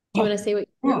 Do you want to say what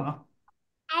you drew? Cool.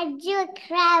 I drew a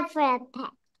crab for a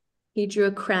pet. He drew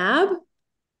a crab.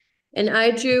 And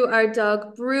I drew our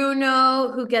dog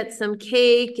Bruno, who gets some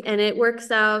cake, and it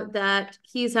works out that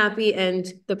he's happy and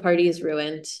the party is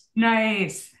ruined.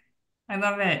 Nice. I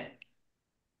love it.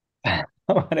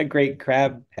 What a great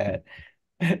crab pet.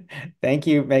 Thank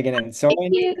you, Megan and Thank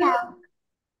Soren. you.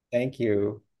 Thank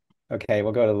you. Okay,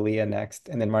 we'll go to Leah next,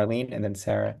 and then Marlene, and then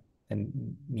Sarah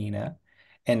and Nina.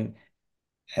 And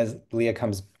as Leah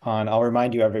comes on, I'll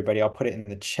remind you, everybody, I'll put it in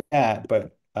the chat,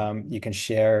 but you can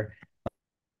share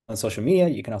on social media.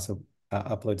 You can also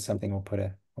upload something. We'll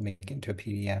make it into a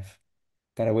PDF.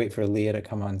 Gotta wait for Leah to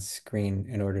come on screen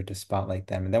in order to spotlight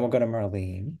them. And then we'll go to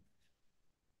Marlene.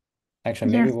 Actually,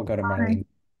 maybe Yes, we'll go to hi. Marlene.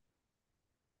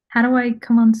 How do I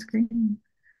come on screen?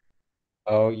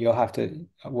 Oh, you'll have to,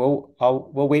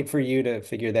 we'll wait for you to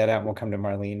figure that out. And we'll come to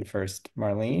Marlene first.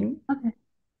 Marlene, Okay.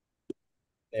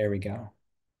 there we go.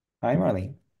 Hi,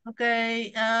 Marlene.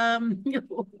 Okay,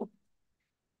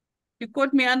 you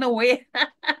caught me unaware.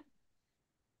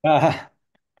 Uh,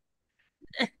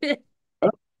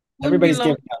 Won't be everybody's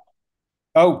long. giving up.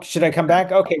 Oh, should I come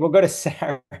back? Okay, we'll go to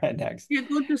Sarah next. You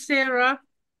go to Sarah.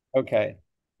 Okay,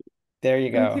 there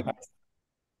you Okay. go.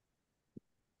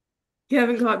 You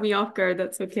haven't caught me off guard.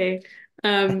 That's okay.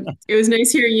 It was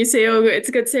nice hearing you say, "Oh, it's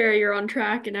good, Sarah, you're on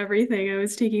track and everything." I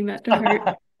was taking that to heart.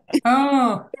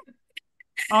 Oh,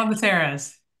 all the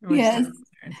Sarahs. It was Yes. totally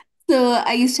Sarahs. So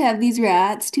I used to have these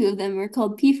rats. Two of them were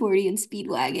called P40 and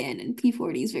Speedwagon, and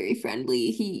P40 is very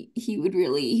friendly. He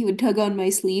would tug on my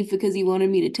sleeve because he wanted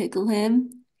me to tickle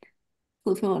him.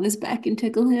 Flip him on his back and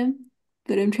tickle him.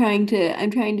 But I'm trying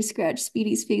to scratch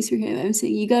Speedy's face for him. I'm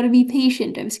saying, you gotta be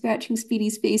patient. I'm scratching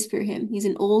Speedy's face for him. He's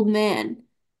an old man.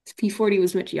 P40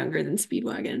 was much younger than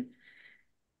Speedwagon.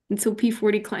 And so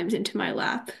P40 climbs into my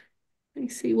lap. I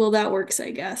see, well, that works,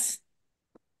 I guess.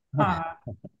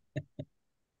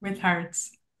 With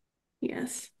hearts.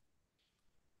 Yes.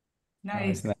 Oh,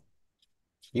 Nice. isn't that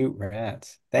Cute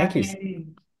rats. Thank you. Yay.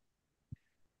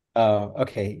 Oh,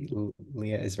 okay.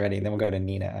 Leah is ready. Then we'll go to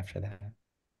Nina after that.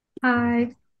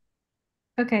 Hi.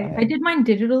 Okay, I Hi. did mine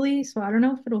digitally, so I don't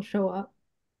know if it'll show up.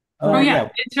 Oh Oh, But yeah, yeah.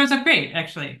 it shows up great,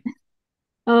 actually.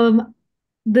 um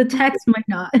the text might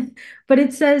not. But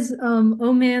it says,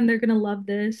 oh man, they're gonna love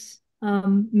this.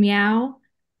 Meow.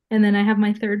 And then I have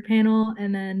my third panel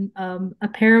and then a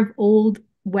pair of old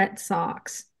wet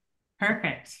socks.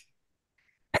 Perfect.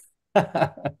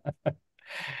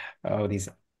 Oh, these.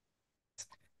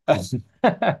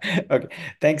 Okay.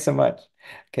 Thanks so much.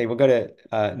 Okay, we'll go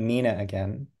to Nina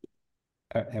again,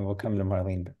 and we'll come to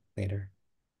Marlene later.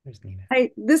 There's Nina.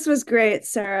 This was great,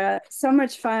 Sarah. So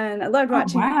much fun. I loved Oh,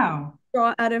 watching you wow.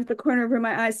 draw out of the corner of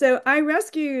my eye. So I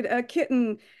rescued a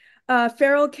kitten, a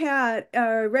feral cat,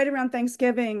 right around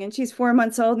Thanksgiving, and she's 4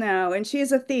 months old now, and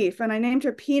she's a thief. And I named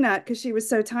her Peanut because she was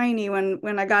so tiny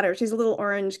when I got her. She's a little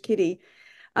orange kitty.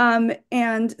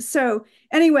 And so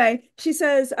anyway, she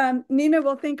says, Nina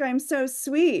will think I'm so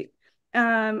sweet.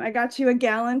 I got you a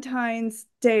Galentine's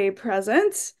Day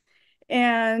present,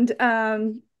 and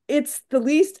it's the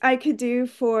least I could do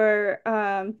for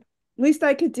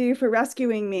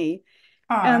rescuing me.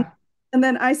 And Oh, and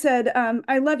then I said,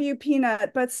 I love you,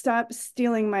 Peanut, but stop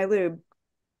stealing my lube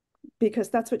because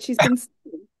that's what she's been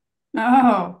stealing.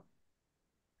 oh.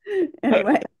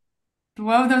 Anyway,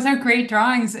 Whoa, those are great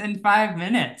drawings in 5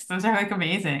 minutes. Those are like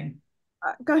amazing.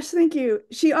 gosh, thank you.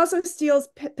 She also steals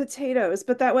potatoes,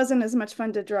 but that wasn't as much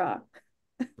fun to draw.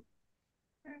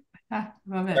 Ah,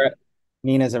 love it.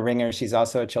 Nina's a ringer. She's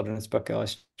also a children's book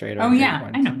illustrator, Oh a great yeah,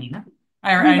 I one. know Nina.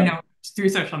 I know through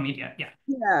social media. Yeah.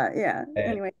 Yeah. Uh,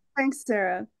 Anyway, thanks,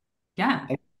 Sarah. Yeah.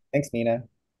 Thanks, Nina.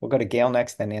 We'll go to Gail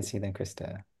next, then Nancy, then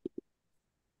Krista.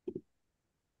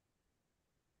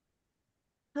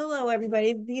 Hello,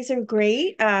 everybody. These are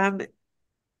great.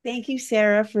 Thank you,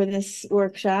 Sarah, for this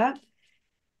workshop.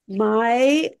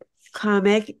 My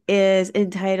comic is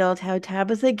entitled How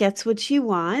Tabitha Gets What She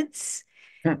Wants.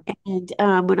 Hmm.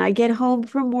 And when I get home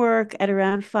from work at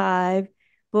around 5,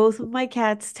 both of my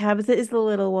cats, Tabitha is the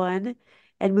little one,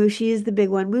 and Mushi is the big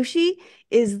one. Mushi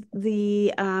is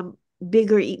the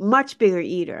much bigger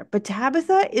eater, but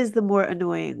Tabitha is the more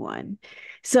annoying one.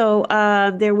 So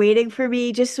they're waiting for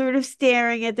me, just sort of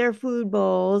staring at their food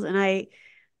bowls, and I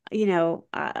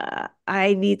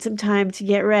need some time to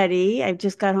get ready. I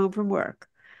just got home from work.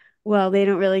 Well, they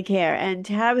don't really care. And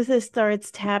Tabitha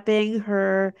starts tapping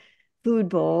her food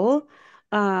bowl.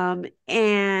 And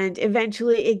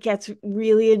eventually it gets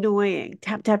really annoying.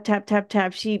 Tap, tap, tap, tap,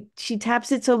 tap. She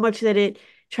taps it so much that it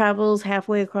travels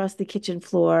halfway across the kitchen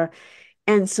floor.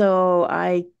 And so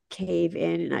I cave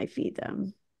in and I feed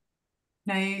them.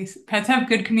 Nice. Pets have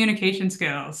good communication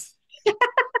skills.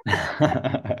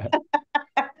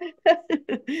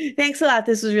 Thanks a lot.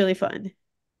 This was really fun.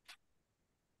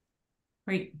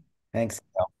 Great. Thanks,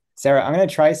 Gail. Sarah, I'm going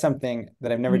to try something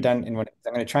that I've never Mm. done in one.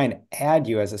 I'm going to try and add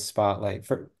you as a spotlight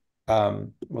for,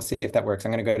 we'll see if that works.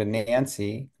 I'm going to go to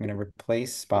Nancy. I'm going to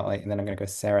replace spotlight, and then I'm going to go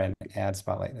Sarah and add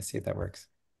spotlight. Let's see if that works.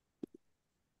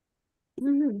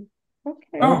 Okay. Oh,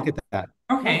 Oh, look at that.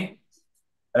 okay.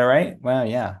 All right. Well,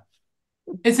 yeah.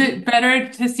 Is it better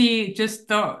to see just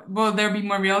will there be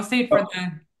more real estate for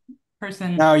the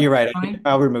person No, you're right. drawing?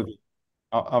 I'll remove you.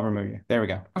 I'll remove you. There we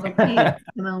go. Okay. Okay, it's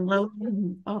gonna load.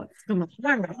 Oh, it's gonna.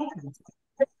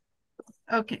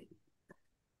 Okay.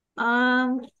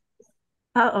 Um.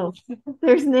 Uh-oh.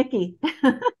 There's Nikki.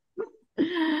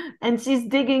 And she's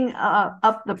digging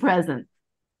up the present.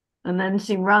 And then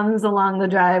she runs along the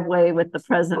driveway with the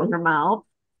present in her mouth.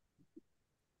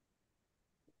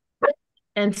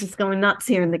 And she's going nuts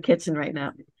here in the kitchen right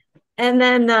now. And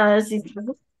then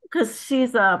because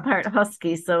she's a part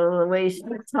husky, so the way she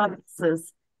talks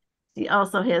is she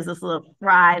also has this little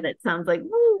cry that sounds like woo,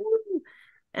 woo.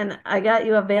 And I got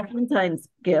you a Valentine's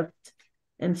gift,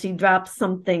 and she drops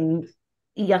something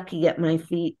yucky at my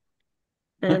feet.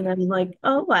 And I'm like,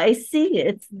 oh, I see.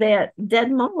 It's that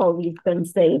dead mole we've been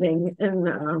saving.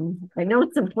 And I know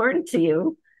it's important to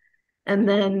you. And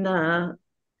then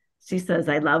she says,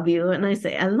 I love you. And I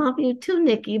say, I love you too,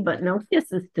 Nikki, but no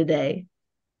kisses today.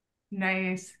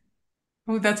 Nice.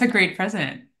 Oh, that's a great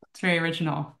present. It's very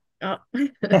original. Oh.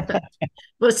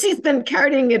 Well, she's been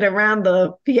carting it around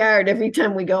the yard every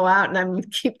time we go out, and I'm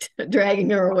keep dragging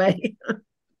her away.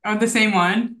 Oh, the same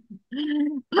one?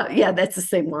 Yeah, that's the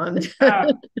same one.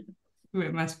 Oh, ooh,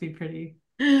 it must be pretty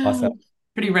Awesome.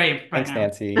 ripe by Thanks, now.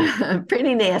 Nancy.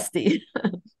 Pretty nasty.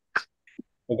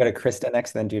 We'll go to Krista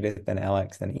next, then Judith, then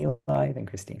Alex, then Eli, then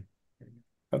Christine.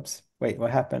 Oops. Wait,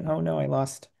 what happened? Oh no, I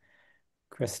lost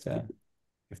Krista.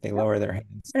 If they lower their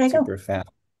hands There you go. super fast,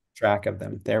 track of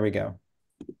them. There we go.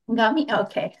 Got me?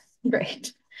 Okay,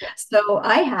 great. So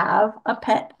I have a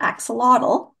pet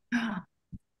axolotl, um,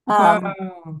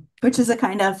 Whoa. which is a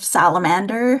kind of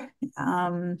salamander.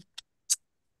 A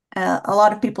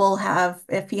lot of people have,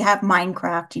 if you have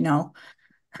Minecraft, you know.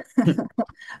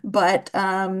 But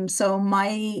so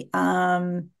my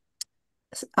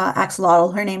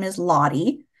axolotl, her name is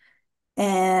Lottie.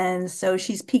 And so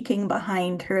she's peeking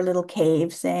behind her little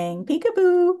cave saying,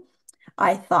 Peekaboo,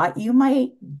 I thought you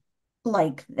might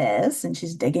like this. And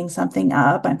she's digging something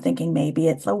up. I'm thinking maybe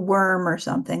it's a worm or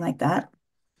something like that.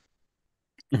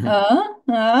 Mhm.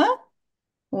 Uh,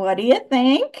 what do you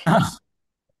think?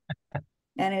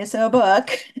 And it's a book,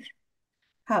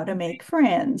 How to Make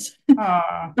Friends.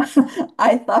 Oh,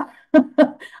 I thought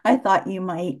I thought you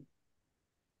might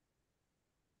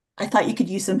I thought you could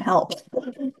use some help.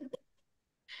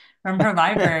 from her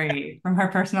library, from her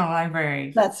personal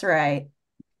library. That's right.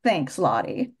 Thanks,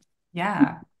 Lottie.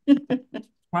 Yeah.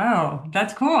 Wow,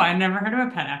 that's cool. I never heard of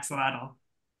a pet axolotl.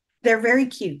 They're very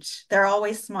cute. They're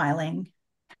always smiling.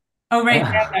 Oh, right.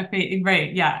 Yeah,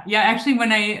 right. Yeah. Yeah. Actually,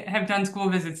 when I have done school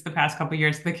visits the past couple of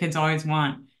years, the kids always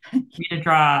want me to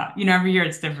draw, every year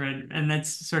it's different. And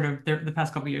that's sort of the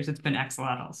past couple of years, it's been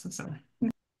axolotls. So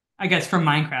I guess from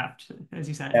Minecraft, as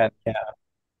you said. Yeah, yeah.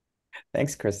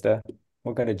 Thanks, Krista.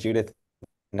 We'll go to Judith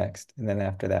next, and then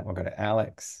after that, we'll go to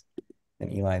Alex,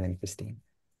 then Eli, then Christine.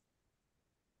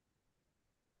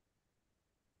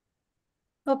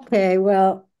 Okay,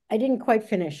 well, I didn't quite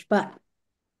finish, but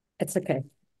it's okay.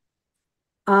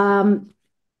 Um,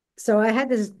 so I had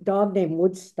this dog named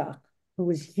Woodstock who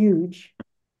was huge,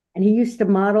 and he used to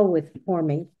model for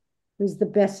me. He was the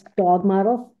best dog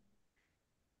model,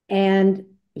 and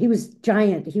he was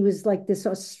giant. He was like this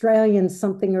Australian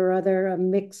something or other, a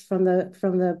mix from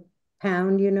the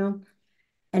pound, you know.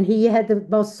 And he had the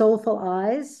most soulful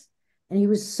eyes, and he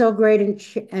was so great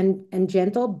and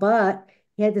gentle, but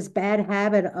he had this bad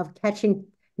habit of catching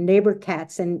neighbor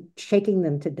cats and shaking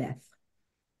them to death.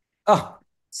 Oh,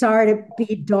 Sorry to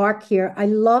be dark here. I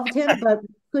loved him, but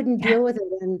couldn't deal with it.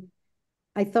 And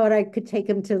I thought I could take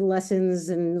him to lessons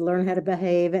and learn how to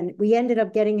behave. And we ended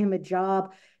up getting him a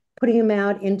job, putting him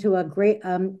out into a great,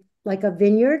 like a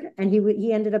vineyard, and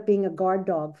he ended up being a guard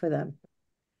dog for them,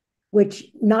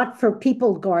 which not for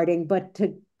people guarding, but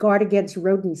to guard against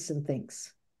rodents and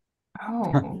things.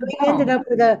 Oh, So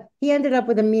wow. he ended up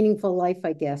with a meaningful life,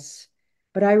 I guess.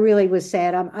 But I really was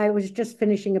sad. I was just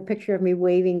finishing a picture of me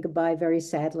waving goodbye very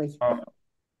sadly. So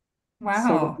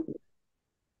Wow.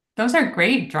 Those are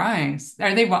great drawings.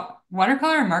 Are they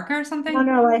watercolor or marker or no, something?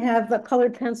 no, I have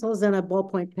colored pencils and a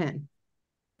ballpoint pen.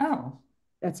 Oh,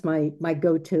 That's my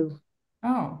go-to.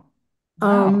 oh,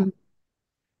 wow. Um,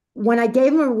 when I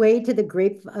gave him away to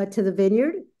the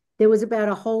vineyard, there was about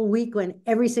a whole week when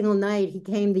every single night he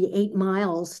came the 8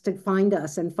 miles to find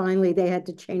us, and finally they had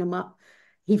to chain him up.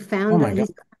 He oh found my God.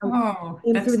 he's Oh,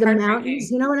 came that's through the mountains. heartbreaking.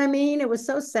 You know what I mean? It was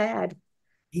so sad.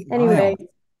 8 miles. Anyway,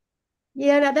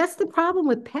 yeah, that's the problem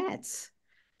with pets.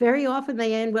 Very often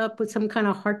they end up with some kind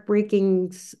of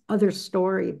heartbreaking other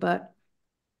story, but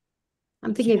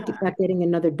I'm thinking Yeah. about getting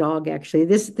another dog, actually.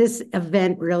 This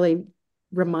event really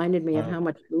reminded me of Uh, how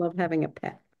much I love having a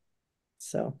pet.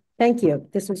 So thank you.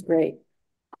 This was great.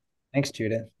 Thanks,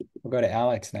 Judith. We'll go to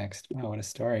Alex next. Wow, what a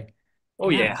story. Oh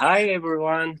yeah, Yeah. hi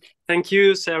everyone. Thank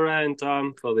you, Sarah and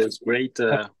Tom, for this great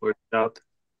workshop.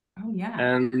 Oh, yeah.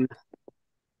 And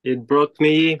it brought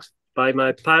me by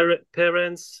my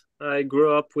parents. I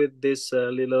grew up with this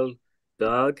little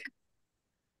dog,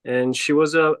 and she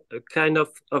was a kind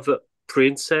of a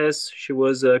princess. She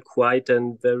was quiet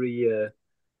and very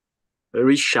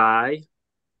shy,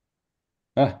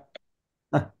 Ah,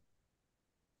 ah.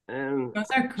 and Those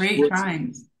are she great was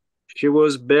drawings. she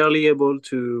was barely able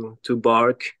to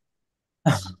bark.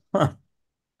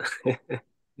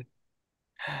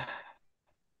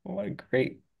 What a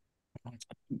great.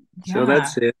 So Yeah.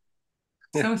 that's it.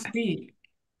 So sweet.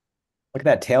 Look at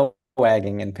that tail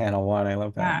wagging in panel one. I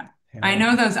love that. Yeah. I Tail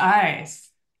know those eyes.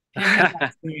 Pivot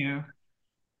to you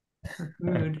for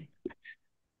wagging. food.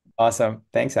 Awesome.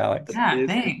 Thanks, Alex. Yeah, Yes.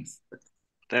 thanks.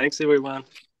 Thanks everyone.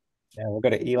 Yeah, we'll go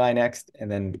to Eli next, and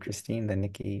then Christine, then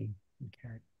Nikki, and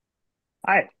Karen.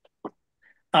 Hi.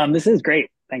 This is great.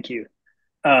 Thank you.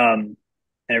 And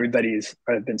everybody's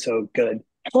been so good.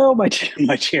 Oh, my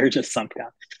chair just sunk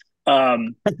down.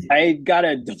 I got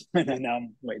a now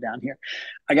I'm way down here.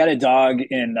 I got a dog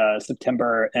in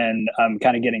September, and I'm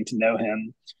kind of getting to know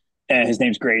him. And his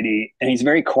name's Grady, and he's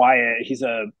very quiet. He's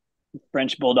a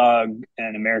French bulldog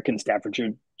and American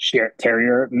Staffordshire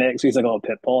Terrier mix. He's like a little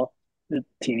pit bull, a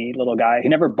teeny little guy. He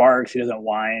never barks. He doesn't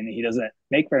whine. He doesn't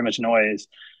make very much noise.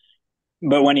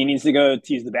 but when he needs to go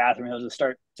to use the bathroom, he'll just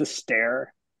start to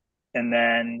stare, and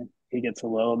then he gets a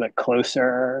little bit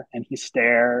closer and he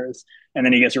stares, and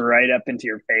then he gets right up into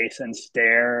your face and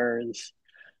stares,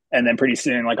 and then pretty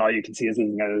soon, like, all you can see is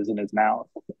his nose and his mouth,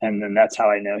 and then that's how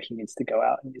I know he needs to go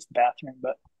out and use the bathroom.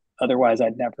 But otherwise,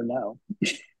 I'd never know.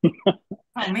 Oh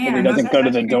And he man, those doesn't are go to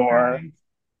such the great door. drawings.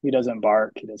 He doesn't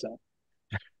bark. He doesn't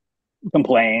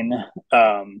complain.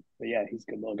 But yeah, he's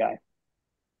a good little guy.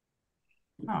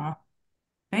 Oh,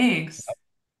 thanks.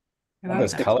 I All love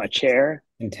those that. Sits in my colors, chair.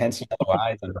 intense yellow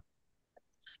eyes.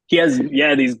 He has,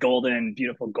 yeah, these golden,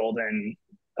 beautiful golden,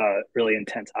 really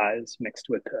intense eyes mixed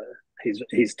with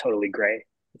he's totally gray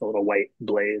with a little white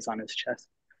blaze on his chest.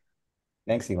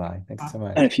 Thanks, Eli. Thanks so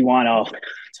And much. if you want, I'll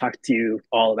talk to you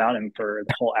all about him for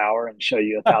the whole hour and show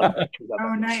you 1,000 pictures of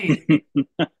Oh, him. nice.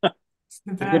 It's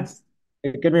the best.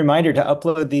 A good reminder to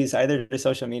upload these either to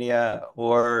social media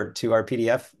or to our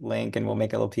PDF link, and we'll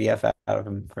make a little PDF out of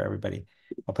them for everybody.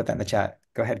 I'll put that in the chat.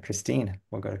 Go ahead, Christine.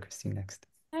 We'll go to Christine next.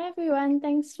 Hi everyone,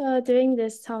 thanks for doing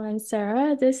this, Tom and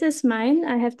Sarah. This is mine.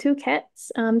 I have two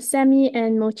cats, Sammy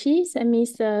and Mochi.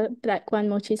 Sammy's the black one,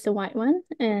 Mochi's the white one.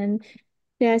 And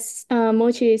yes,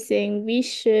 Mochi is saying we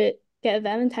should get a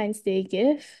Valentine's Day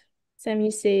gift.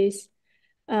 Sammy says,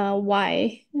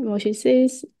 why? And Mochi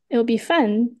says, it'll be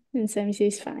fun. And Sammy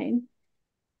says, fine.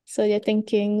 So they're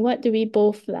thinking, what do we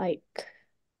both like?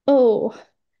 Oh,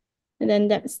 and then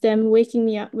that's them waking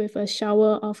me up with a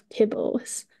shower of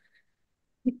kibbles.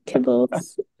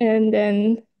 And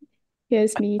then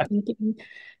here's me thinking,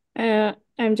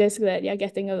 I'm just glad you're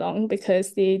getting along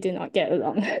because they do not get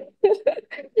along.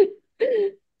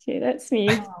 Okay, that's me.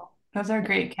 Oh, those are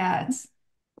great cats.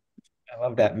 I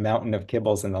love that mountain of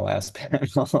kibbles in the last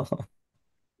panel.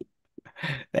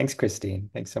 Thanks, Christine.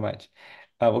 Thanks so much.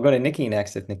 We'll go to Nikki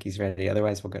next if Nikki's ready.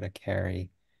 Otherwise, we'll go to Carrie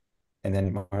and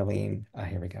then Marlene.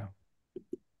 Here we go.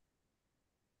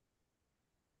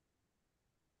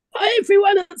 Hi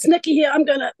everyone, it's Nikki here. I'm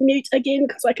gonna mute again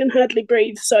because I can hardly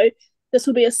breathe. So this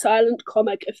will be a silent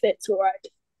comic if that's all right.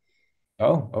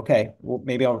 Oh, okay. Well,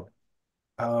 maybe I'll.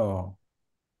 Oh,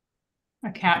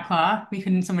 A cat claw.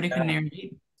 Somebody can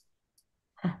narrate.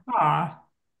 Aw.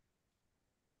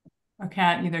 A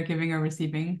cat either giving or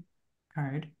receiving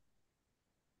card.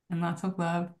 And lots of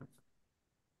love.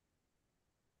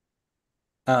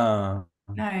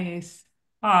 Nice.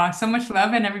 Aw, so much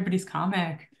love in everybody's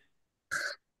comic.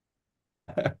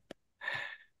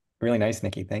 really nice,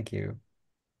 Nikki. Thank you.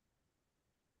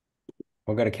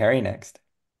 We'll go to Carrie next.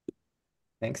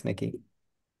 Thanks, Nikki.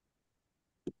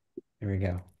 Here we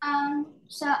go.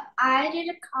 So I did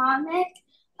a comic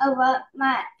of what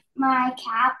my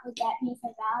cat would get me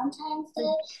for Valentine's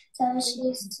Day. So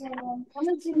she's to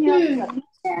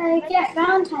get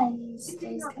Valentine's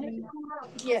Day's coming up.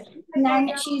 Yeah. And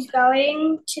then she's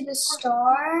going to the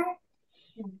store.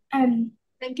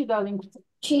 Thank you, darling.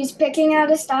 She's picking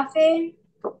out a stuffing.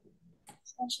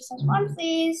 And she says, one,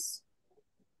 please.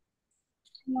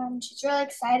 And then she's really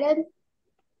excited.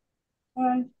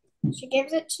 And she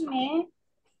gives it to me.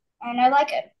 And I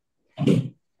like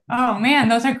it. Oh man,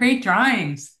 those are great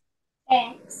drawings.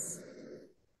 Thanks.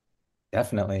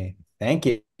 Definitely. Thank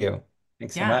you.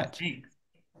 Thanks so much. Thanks.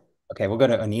 Okay, we'll go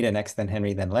to Anita next, then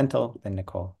Henry, then Lentil, then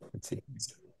Nicole. Let's see.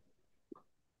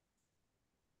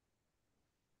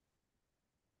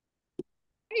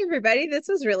 Hey everybody, this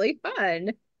was really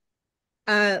fun.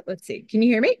 Let's see. Can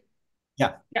you hear me?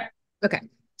 Yeah. Yeah. Okay.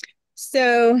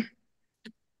 So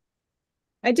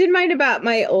I did mine about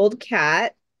my old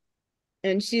cat,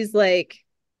 and she's like,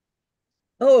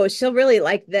 oh, she'll really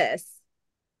like this.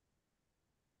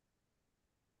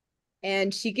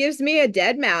 And she gives me a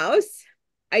dead mouse.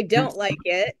 I don't like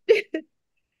it.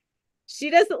 She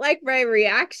doesn't like my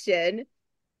reaction.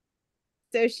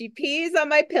 So she pees on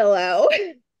my pillow.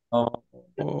 Oh.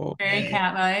 Very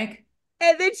cat-like.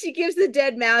 And then she gives the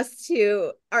dead mouse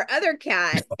to our other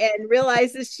cat and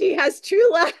realizes she has true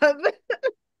love.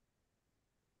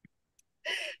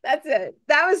 That's it.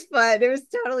 That was fun. It was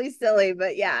totally silly,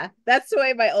 but yeah, that's the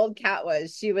way my old cat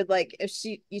was. She would, like, if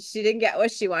she didn't get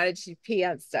what she wanted, she'd pee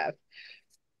on stuff.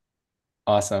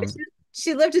 Awesome.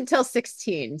 She lived until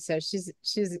 16, so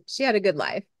she had a good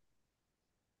life.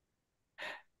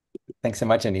 Thanks so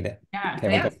much, Anita. Yeah,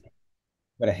 Okay, we'll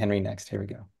go to Henry next. Here we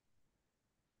go.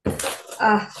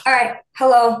 All right.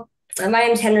 Hello. My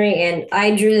name's Henry, and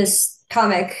I drew this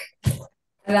comic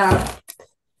about.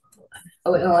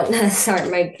 Oh wait, hold on. Sorry,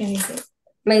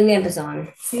 my lamp is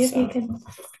on. See if you can.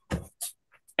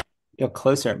 Go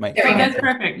closer. It might. There, that's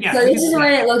perfect. Yeah. So this is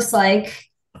what it looks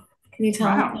like. Can you tell?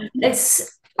 Wow.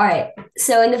 It's all right.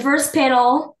 So in the first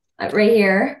panel, right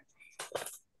here.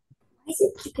 Why is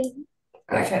it keeping?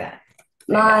 All right, try that.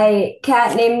 my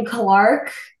cat named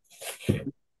Clark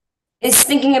is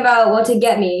thinking about what to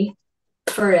get me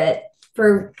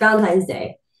for Valentine's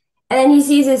Day. And then he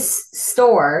sees this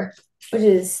store, which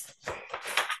is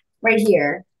right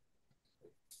here.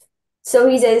 So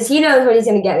he says he knows what he's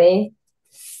gonna get me.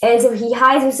 And so he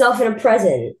hides himself in a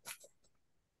present.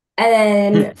 And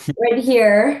then right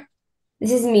here,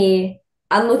 this is me.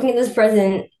 I'm looking at this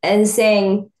present and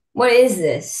saying, "What is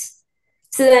this?"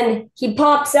 So then he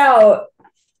pops out,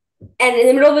 and in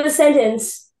the middle of the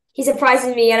sentence, he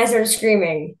surprises me, and I start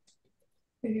screaming.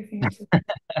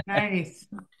 Nice.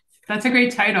 That's a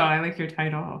great title. I like your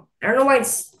title. I don't know why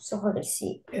it's so hard to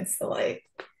see. It's the light.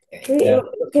 Can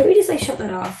we just like shut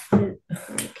that off?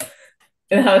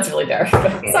 Now it's really dark.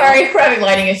 Sorry, we're having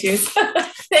lighting issues.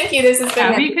 Thank you. This has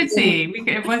been. Yeah, we could see. We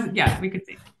could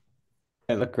see.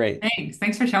 It looked great.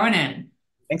 Thanks for showing it.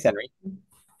 Thanks, Henry.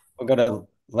 We'll go to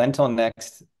Lentil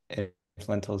next if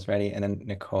Lentil's ready, and then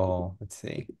Nicole. Let's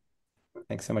see.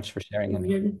 Thanks so much for sharing,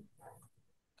 Henry.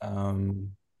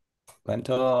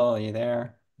 Lentil, are you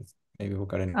there? Maybe we'll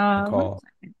go to Nicole.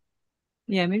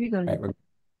 Yeah, maybe go to All right, we're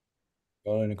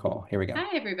going to Nicole. Here we go.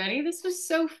 Hi, everybody. This was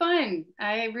so fun.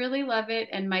 I really love it.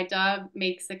 And my dog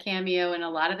makes a cameo in a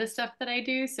lot of the stuff that I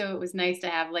do. So it was nice to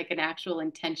have like an actual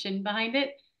intention behind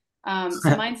it.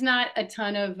 So mine's not a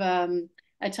ton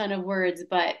of words,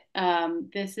 but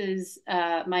this is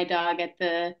my dog at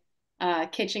the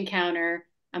kitchen counter.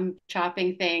 I'm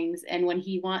chopping things. And when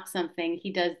he wants something,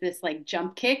 he does this like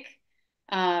jump kick.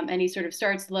 And he sort of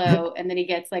starts low and then he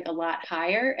gets like a lot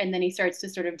higher. And then he starts to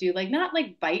sort of do like, not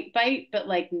like bite, but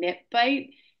like nip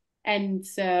bite. And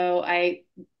so I,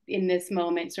 in this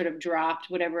moment, sort of dropped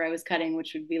whatever I was cutting,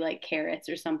 which would be like carrots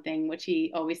or something, which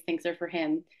he always thinks are for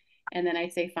him. And then I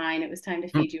say, fine, it was time to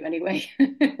feed you anyway.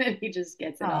 And he just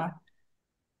gets it up.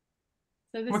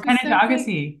 So what kind of dog is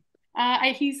he?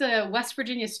 He's a West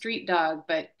Virginia street dog,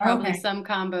 but probably some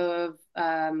combo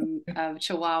of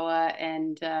Chihuahua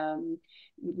and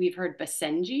we've heard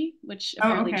Basenji, which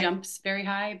apparently jumps very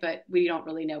high, but we don't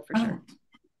really know for sure.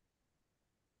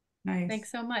 Nice.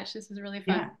 Thanks so much. This was really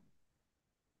fun. Yeah.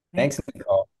 Thanks,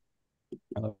 Nicole.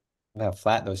 I love how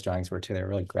flat those drawings were too. They're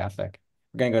really graphic.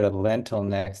 We're going to go to Lentil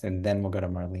next, and then we'll go to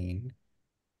Marlene.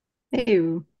 Hey.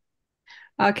 Can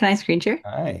I screen share?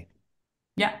 Hi.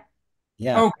 Yeah.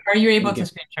 Yeah. Oh, are you able to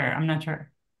screen share? I'm not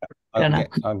sure.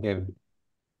 I'll give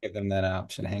them that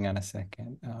option. Hang on a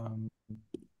second.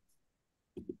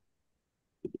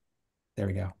 There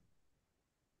we go.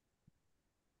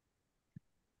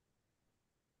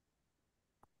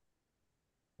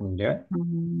 Can you do it?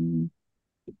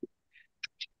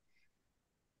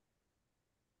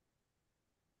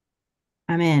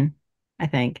 I'm in, I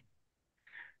think.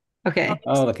 Okay.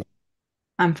 Oh, look.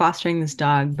 I'm fostering this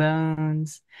dog,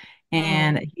 Bones,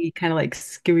 and he kind of like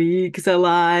squeaks a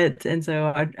lot. And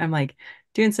so I'm like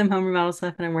doing some home remodel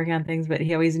stuff and I'm working on things, but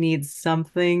he always needs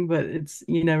something, but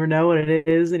you never know what it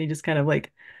is. And he just kind of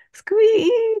like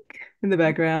squeak in the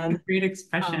background. Great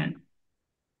expression.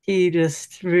 He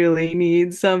just really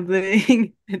needs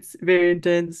something. It's very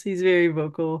intense. He's very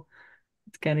vocal.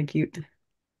 It's kind of cute.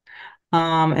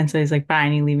 And so he's like,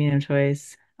 fine, you leave me no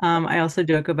choice. I also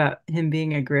joke about him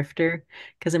being a grifter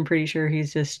because I'm pretty sure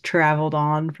he's just traveled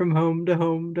on from home to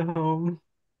home to home.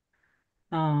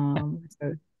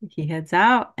 So he heads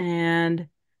out and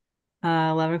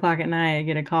 11 o'clock at night, I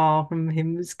get a call from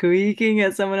him squeaking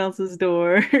at someone else's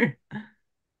door.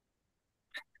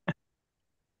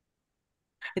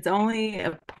 It's only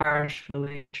a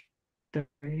partially true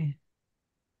story.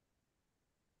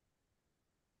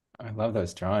 I love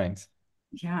those drawings.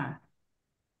 Yeah.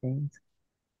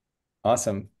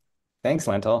 Awesome. Thanks,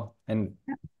 Lentil. And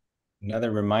another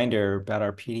reminder about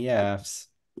our PDFs.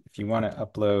 If you want to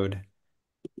upload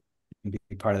and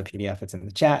be part of the PDF, it's in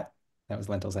the chat. That was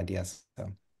Lentil's idea,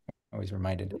 so always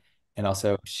reminded. And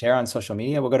also share on social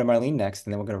media. We'll go to Marlene next,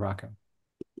 and then we'll go to Rocco.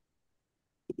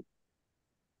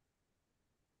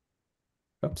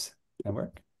 Oops, that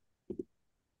work?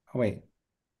 Oh, wait.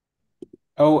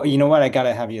 Oh, you know what? I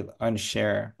gotta have you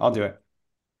unshare. I'll do it.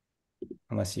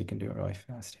 Unless you can do it really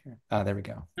fast here. There we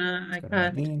go. I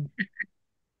can't.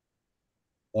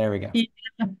 There we go.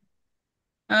 Yeah.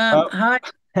 Hi.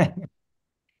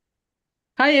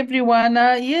 Hi, everyone.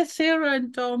 Yes, Sarah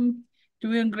and Tom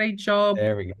doing a great job.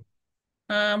 There we go.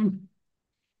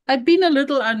 I've been a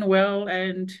little unwell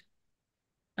and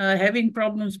having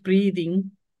problems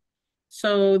breathing.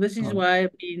 So this is why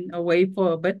I've been away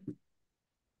for a bit.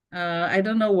 I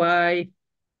don't know why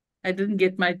I didn't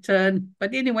get my turn,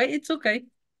 but anyway, it's okay.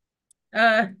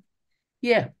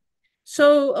 Yeah.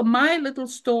 So my little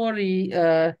story,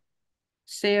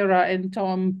 Sarah and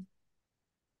Tom,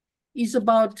 is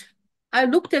about, I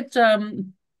looked at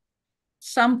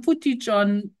some footage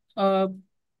on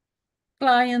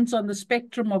clients on the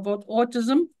spectrum of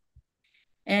autism,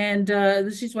 and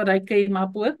this is what I came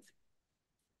up with.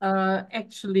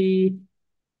 Actually,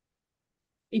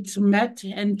 it's Matt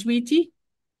and Tweety.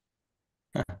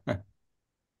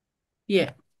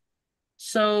 Yeah.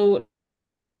 So,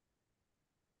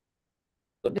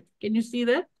 can you see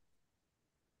that?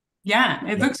 Yeah,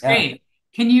 it looks great.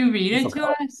 Can you read it to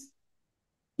us?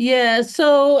 Yeah,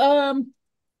 so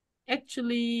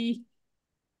actually,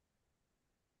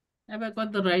 have I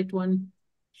got the right one?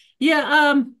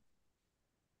 Yeah,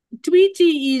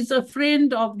 Tweety is a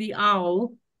friend of the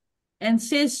owl and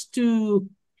says to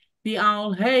the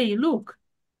owl, hey, look,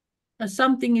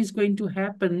 something is going to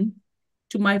happen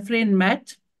to my friend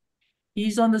Matt.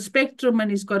 He's on the spectrum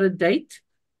and he's got a date.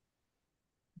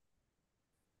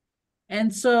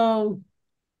 And so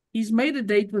he's made a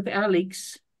date with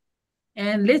Alex,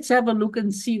 and let's have a look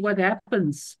and see what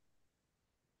happens.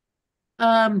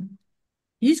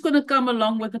 He's going to come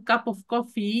along with a cup of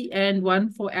coffee and one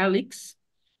for Alex,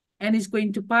 and he's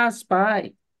going to pass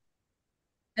by.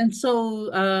 And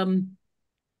so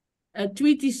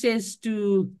Tweety says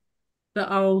to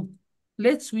the owl,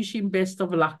 let's wish him best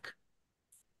of luck.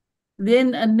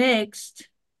 Then next,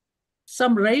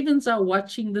 some ravens are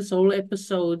watching this whole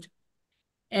episode,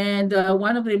 and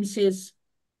one of them says,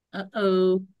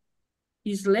 uh-oh,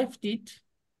 he's left it.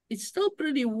 It's still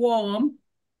pretty warm,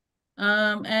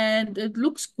 and it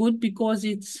looks good because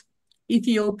it's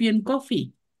Ethiopian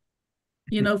coffee,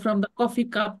 you know, from the coffee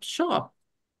cup shop.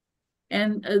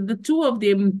 And the two of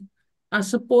them are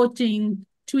supporting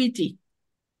Tweety.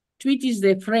 Tweety's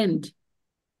their friend.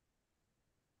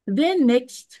 Then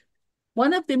next,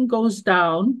 one of them goes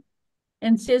down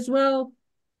and says, well,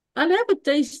 I'll have a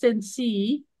taste and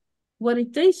see what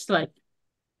it tastes like.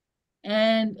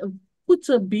 And puts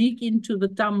a beak into the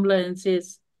tumbler and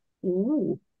says,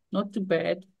 ooh, not too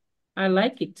bad. I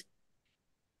like it.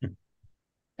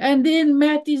 And then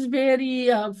Matt is very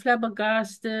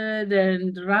flabbergasted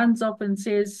and runs up and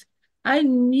says, I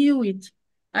knew it.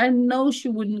 I know she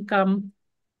wouldn't come.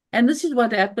 And this is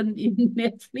what happened in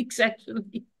Netflix,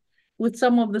 actually, with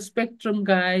some of the Spectrum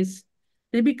guys.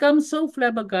 They become so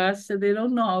flabbergasted, they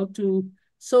don't know how to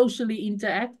socially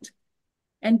interact.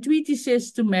 And Tweety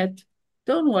says to Matt,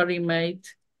 don't worry,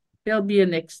 mate. There'll be a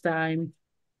next time.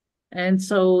 And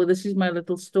so this is my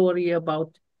little story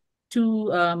about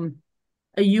two, a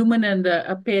human and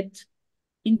a pet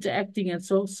interacting and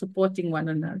so supporting one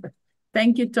another.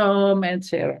 Thank you, Tom and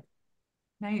Sarah.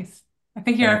 Nice. I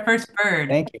think you're our first bird.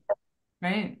 Thank you.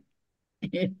 Right?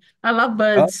 I love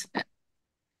birds.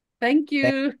 Thank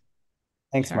you.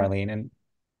 Thanks, Sure. Marlene, and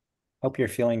hope you're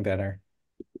feeling better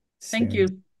Thank soon.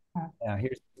 you. Yeah,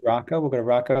 here's Rocco. We'll go to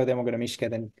Rocco, then we'll go to Mishka,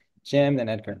 then Jim, then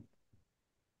Edgar.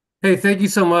 Hey, thank you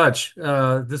so much.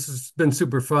 This has been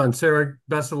super fun. Sarah,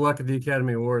 best of luck at the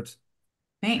Academy Awards.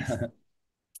 Thanks.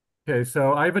 Okay,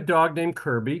 so I have a dog named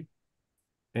Kirby,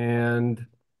 and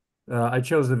I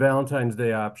chose the Valentine's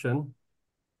Day option.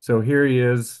 So here he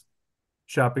is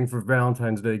shopping for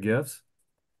Valentine's Day gifts.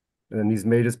 And he's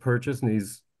made his purchase and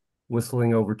he's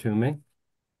whistling over to me.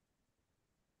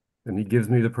 And he gives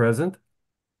me the present.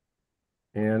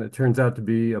 And it turns out to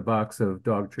be a box of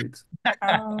dog treats.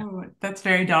 Oh, that's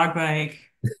very dog-like.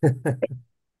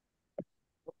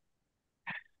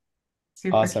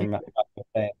 Super Awesome. cute.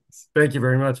 Thanks. Thank you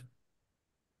very much.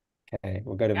 Okay,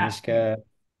 we'll go to Yeah. Mishka.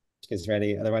 Mishka's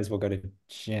ready. Otherwise, we'll go to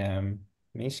Jim.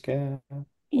 Mishka. All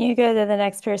You go to the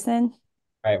next person.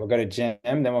 right, we'll go to Jim,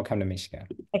 then we'll come to Mishka.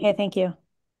 Okay, thank you.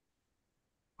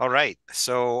 All right.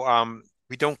 So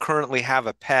we don't currently have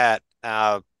a pet.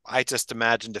 I just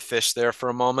imagined a fish there for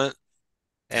a moment.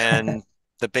 And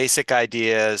the basic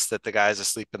idea is that the guy's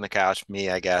asleep on the couch, me,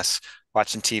 I guess,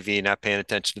 watching TV, not paying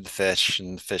attention to the fish,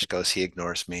 and the fish goes, he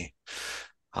ignores me.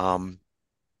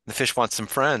 The fish wants some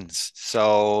friends.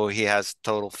 So he has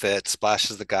total fit,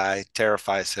 splashes the guy,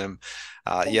 terrifies him,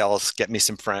 yells, get me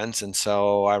some friends. And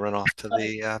so I run off to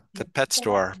the pet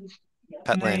store,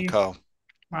 Petland Nice. Co.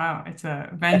 Wow, it's a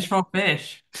vengeful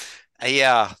fish.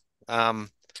 Yeah. I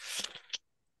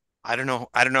don't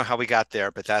know how we got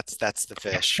there, but that's the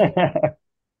fish.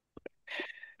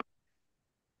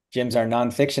 Jim's our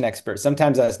nonfiction expert.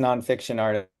 Sometimes as nonfiction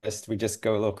artists, we just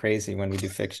go a little crazy when we do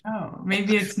fiction. Oh,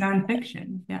 maybe it's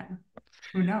nonfiction. Yeah.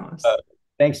 Who knows?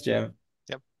 Thanks, Jim.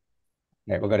 Yep.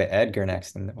 All right, we'll go to Edgar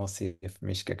next, and we'll see if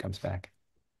Mishka comes back.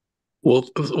 Well,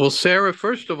 Sarah,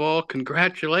 first of all,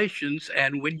 congratulations.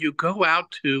 And when you go out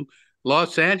to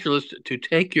Los Angeles to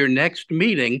take your next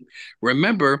meeting,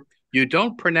 remember, you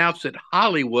don't pronounce it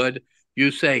Hollywood,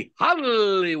 you say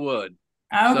Hollywood.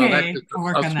 So that's Okay, just I'll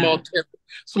work a on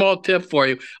small that. tip for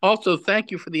you. Also,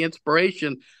 thank you for the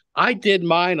inspiration. I did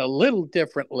mine a little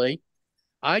differently.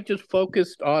 I just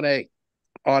focused on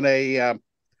on a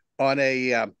on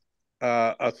a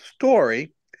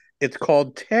story. It's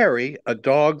called Terry, A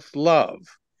Dog's Love.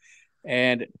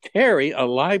 And Terry, a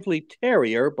lively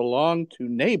terrier, belonged to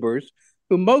neighbors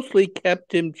who mostly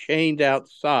kept him chained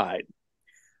outside.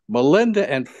 Melinda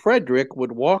and Frederick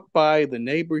would walk by the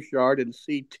neighbor's yard and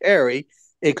see Terry,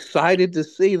 excited to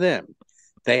see them.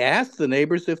 They asked the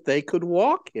neighbors if they could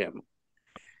walk him.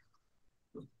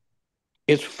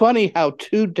 It's funny how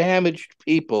two damaged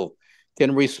people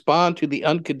can respond to the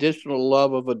unconditional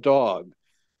love of a dog.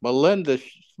 Melinda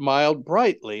smiled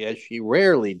brightly, as she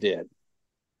rarely did.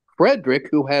 Frederick,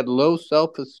 who had low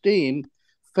self-esteem,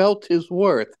 felt his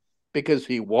worth because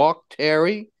he walked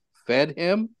Terry, fed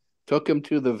him, took him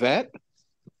to the vet.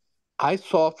 I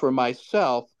saw for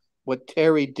myself what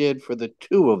Terry did for the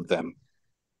two of them.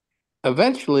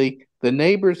 Eventually, the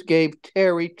neighbors gave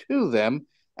Terry to them,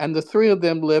 and the three of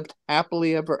them lived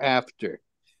happily ever after.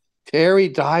 Terry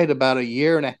died about a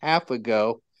year and a half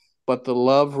ago, but the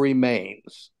love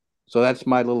remains. So that's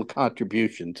my little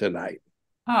contribution tonight.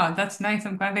 Oh, that's nice.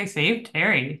 I'm glad they saved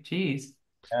Terry. Jeez.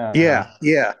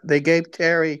 Yeah. They gave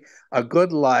Terry a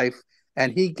good life,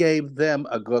 and he gave them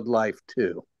a good life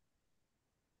too.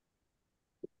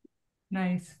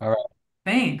 Nice. All right.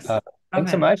 Thanks. Love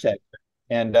Thanks so it. much, Ed.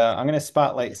 And I'm going to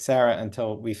spotlight Sarah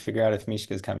until we figure out if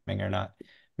Mishka's coming or not.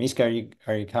 Mishka,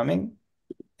 are you coming?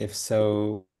 If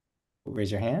so,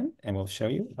 raise your hand and we'll show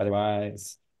you.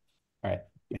 Otherwise, all right,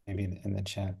 maybe in the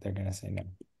chat they're going to say no,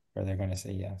 or they're going to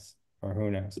say yes, or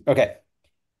who knows. Okay.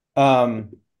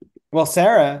 Well,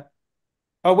 Sarah.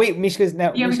 Oh wait, Mishka's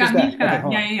Yeah, we Mishka's got back. Mishka. Okay,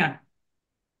 hold on. Yeah.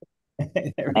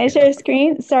 Can I share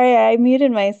screen? Sorry, I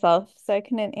muted myself, so I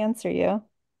couldn't answer you.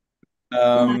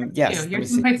 Yes, let You're me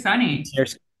see. someplace sunny.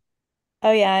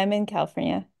 Oh yeah, I'm in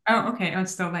California. Oh, okay. Oh,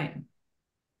 it's still late.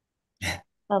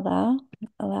 Allow.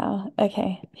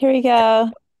 Okay, here we go.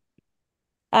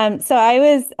 So I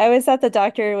was at the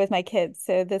doctor with my kids,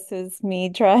 so this was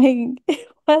me trying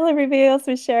while everybody else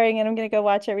was sharing, and I'm gonna go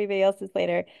watch everybody else's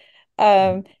later.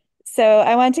 So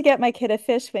I wanted to get my kid a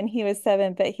fish when he was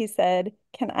 7, but he said,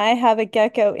 "Can I have a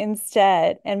gecko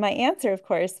instead?" And my answer, of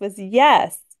course, was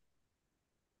yes.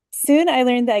 Soon I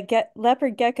learned that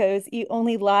leopard geckos eat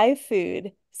only live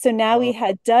food. So now we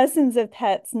had dozens of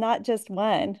pets, not just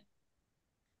one.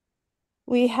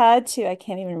 We had to, I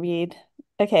can't even read.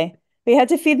 Okay. We had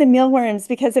to feed the mealworms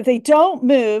because if they don't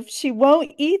move, she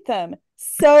won't eat them.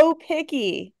 So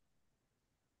picky.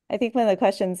 I think one of the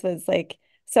questions was like,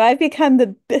 so I've become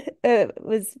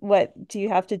what do you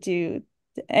have to do?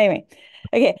 Anyway,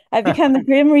 okay. I've become the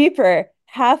Grim Reaper.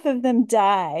 Half of them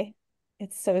die.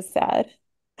 It's so sad.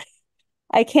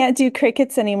 I can't do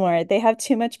crickets anymore. They have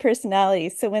too much personality.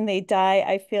 So when they die,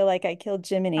 I feel like I killed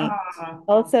Jiminy.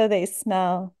 Also, they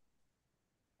smell.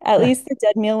 At least the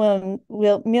dead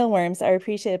mealworms are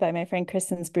appreciated by my friend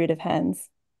Kristen's brood of hens.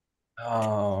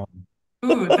 Oh.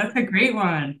 Ooh, that's a great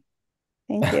one.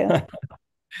 Thank you.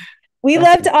 We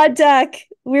loved Odd Duck.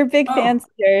 We're big fans of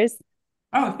yours.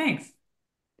 Oh, thanks.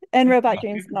 And Robot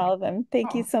Dreams and all of them.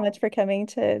 Thank you so much for coming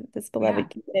to this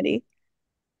beloved community.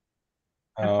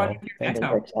 Oh, thank you.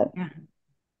 Workshop. Yeah.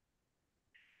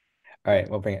 All right,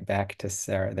 we'll bring it back to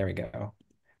Sarah. There we go.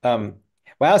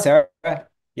 Wow, Sarah.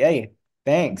 Yay.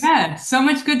 Thanks. Yeah, so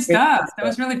much good stuff. That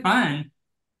was really fun.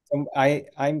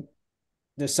 I'm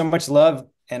there's so much love,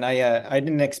 and I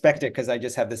didn't expect it because I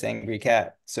just have this angry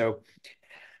cat. So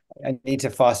I need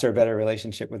to foster a better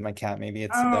relationship with my cat. Maybe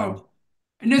it's no,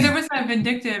 there was a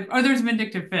vindictive. Oh, there was a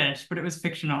vindictive fish, but it was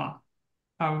fictional.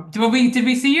 Oh, did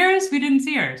we see yours? We didn't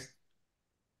see yours.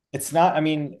 It's not. I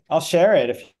mean, I'll share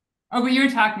it if. Oh, but you were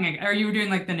talking, or you were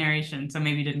doing like the narration, so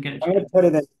maybe you didn't get it. I'm gonna put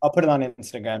it in. I'll put it on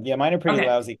Instagram. Yeah, mine are pretty Okay.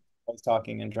 lousy. I was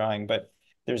talking and drawing, but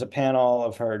there's a panel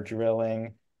of her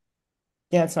drilling.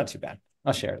 Yeah, it's not too bad.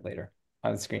 I'll share it later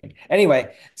on the screen.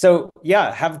 Anyway, so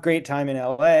yeah, have a great time in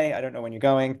LA. I don't know when you're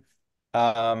going.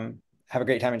 Have a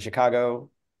great time in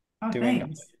Chicago. Oh, doing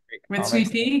thanks. great With comics.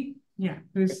 Sweet Pea? Yeah,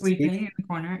 who's Sweet Sweet Pea in the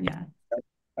corner? Yeah.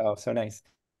 Oh, so nice.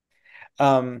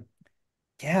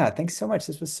 Yeah, thanks so much.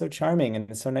 This was so charming,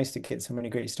 and it's so nice to get so many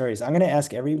great stories. I'm going to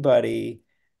ask everybody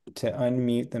to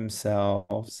unmute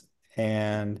themselves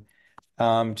and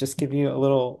just give you a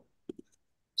little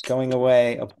going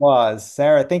away applause.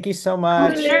 Sarah, thank you so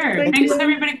much. Sure. Thank Thanks you.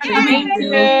 everybody for Thank coming.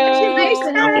 you. It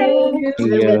was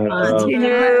really fun.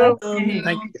 Thank you.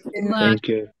 Thank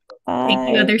you. Thank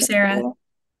you, other Sarah.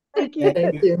 Thank you.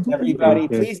 Thank you, everybody.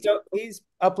 Thank you. Please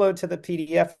upload to the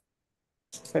PDF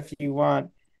if you want.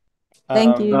 How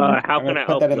I'm can going to I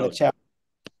put that in the upload? chat.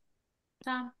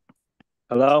 Tom.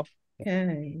 Hello?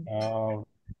 Okay. Oh,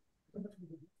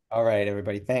 all right,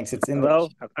 everybody. Thanks. It's in Hello?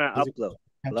 the I'm trying to upload.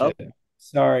 Hello?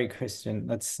 Sorry, Christian.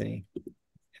 Let's see.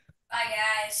 Bye,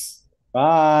 guys.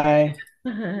 Bye.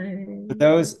 Bye. For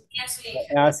those Next week.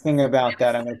 asking about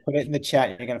that, I'm going to put it in the chat.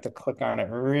 You're going to have to click on it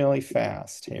really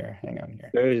fast. Here, hang on here.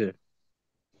 Where is it?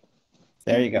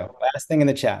 There you go. Last thing in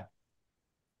the chat.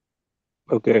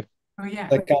 Okay. Oh, yeah.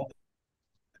 Click on,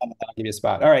 I'll give you a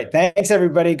spot. All right. Thanks,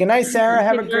 everybody. Good night, Sarah.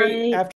 Have a great afternoon.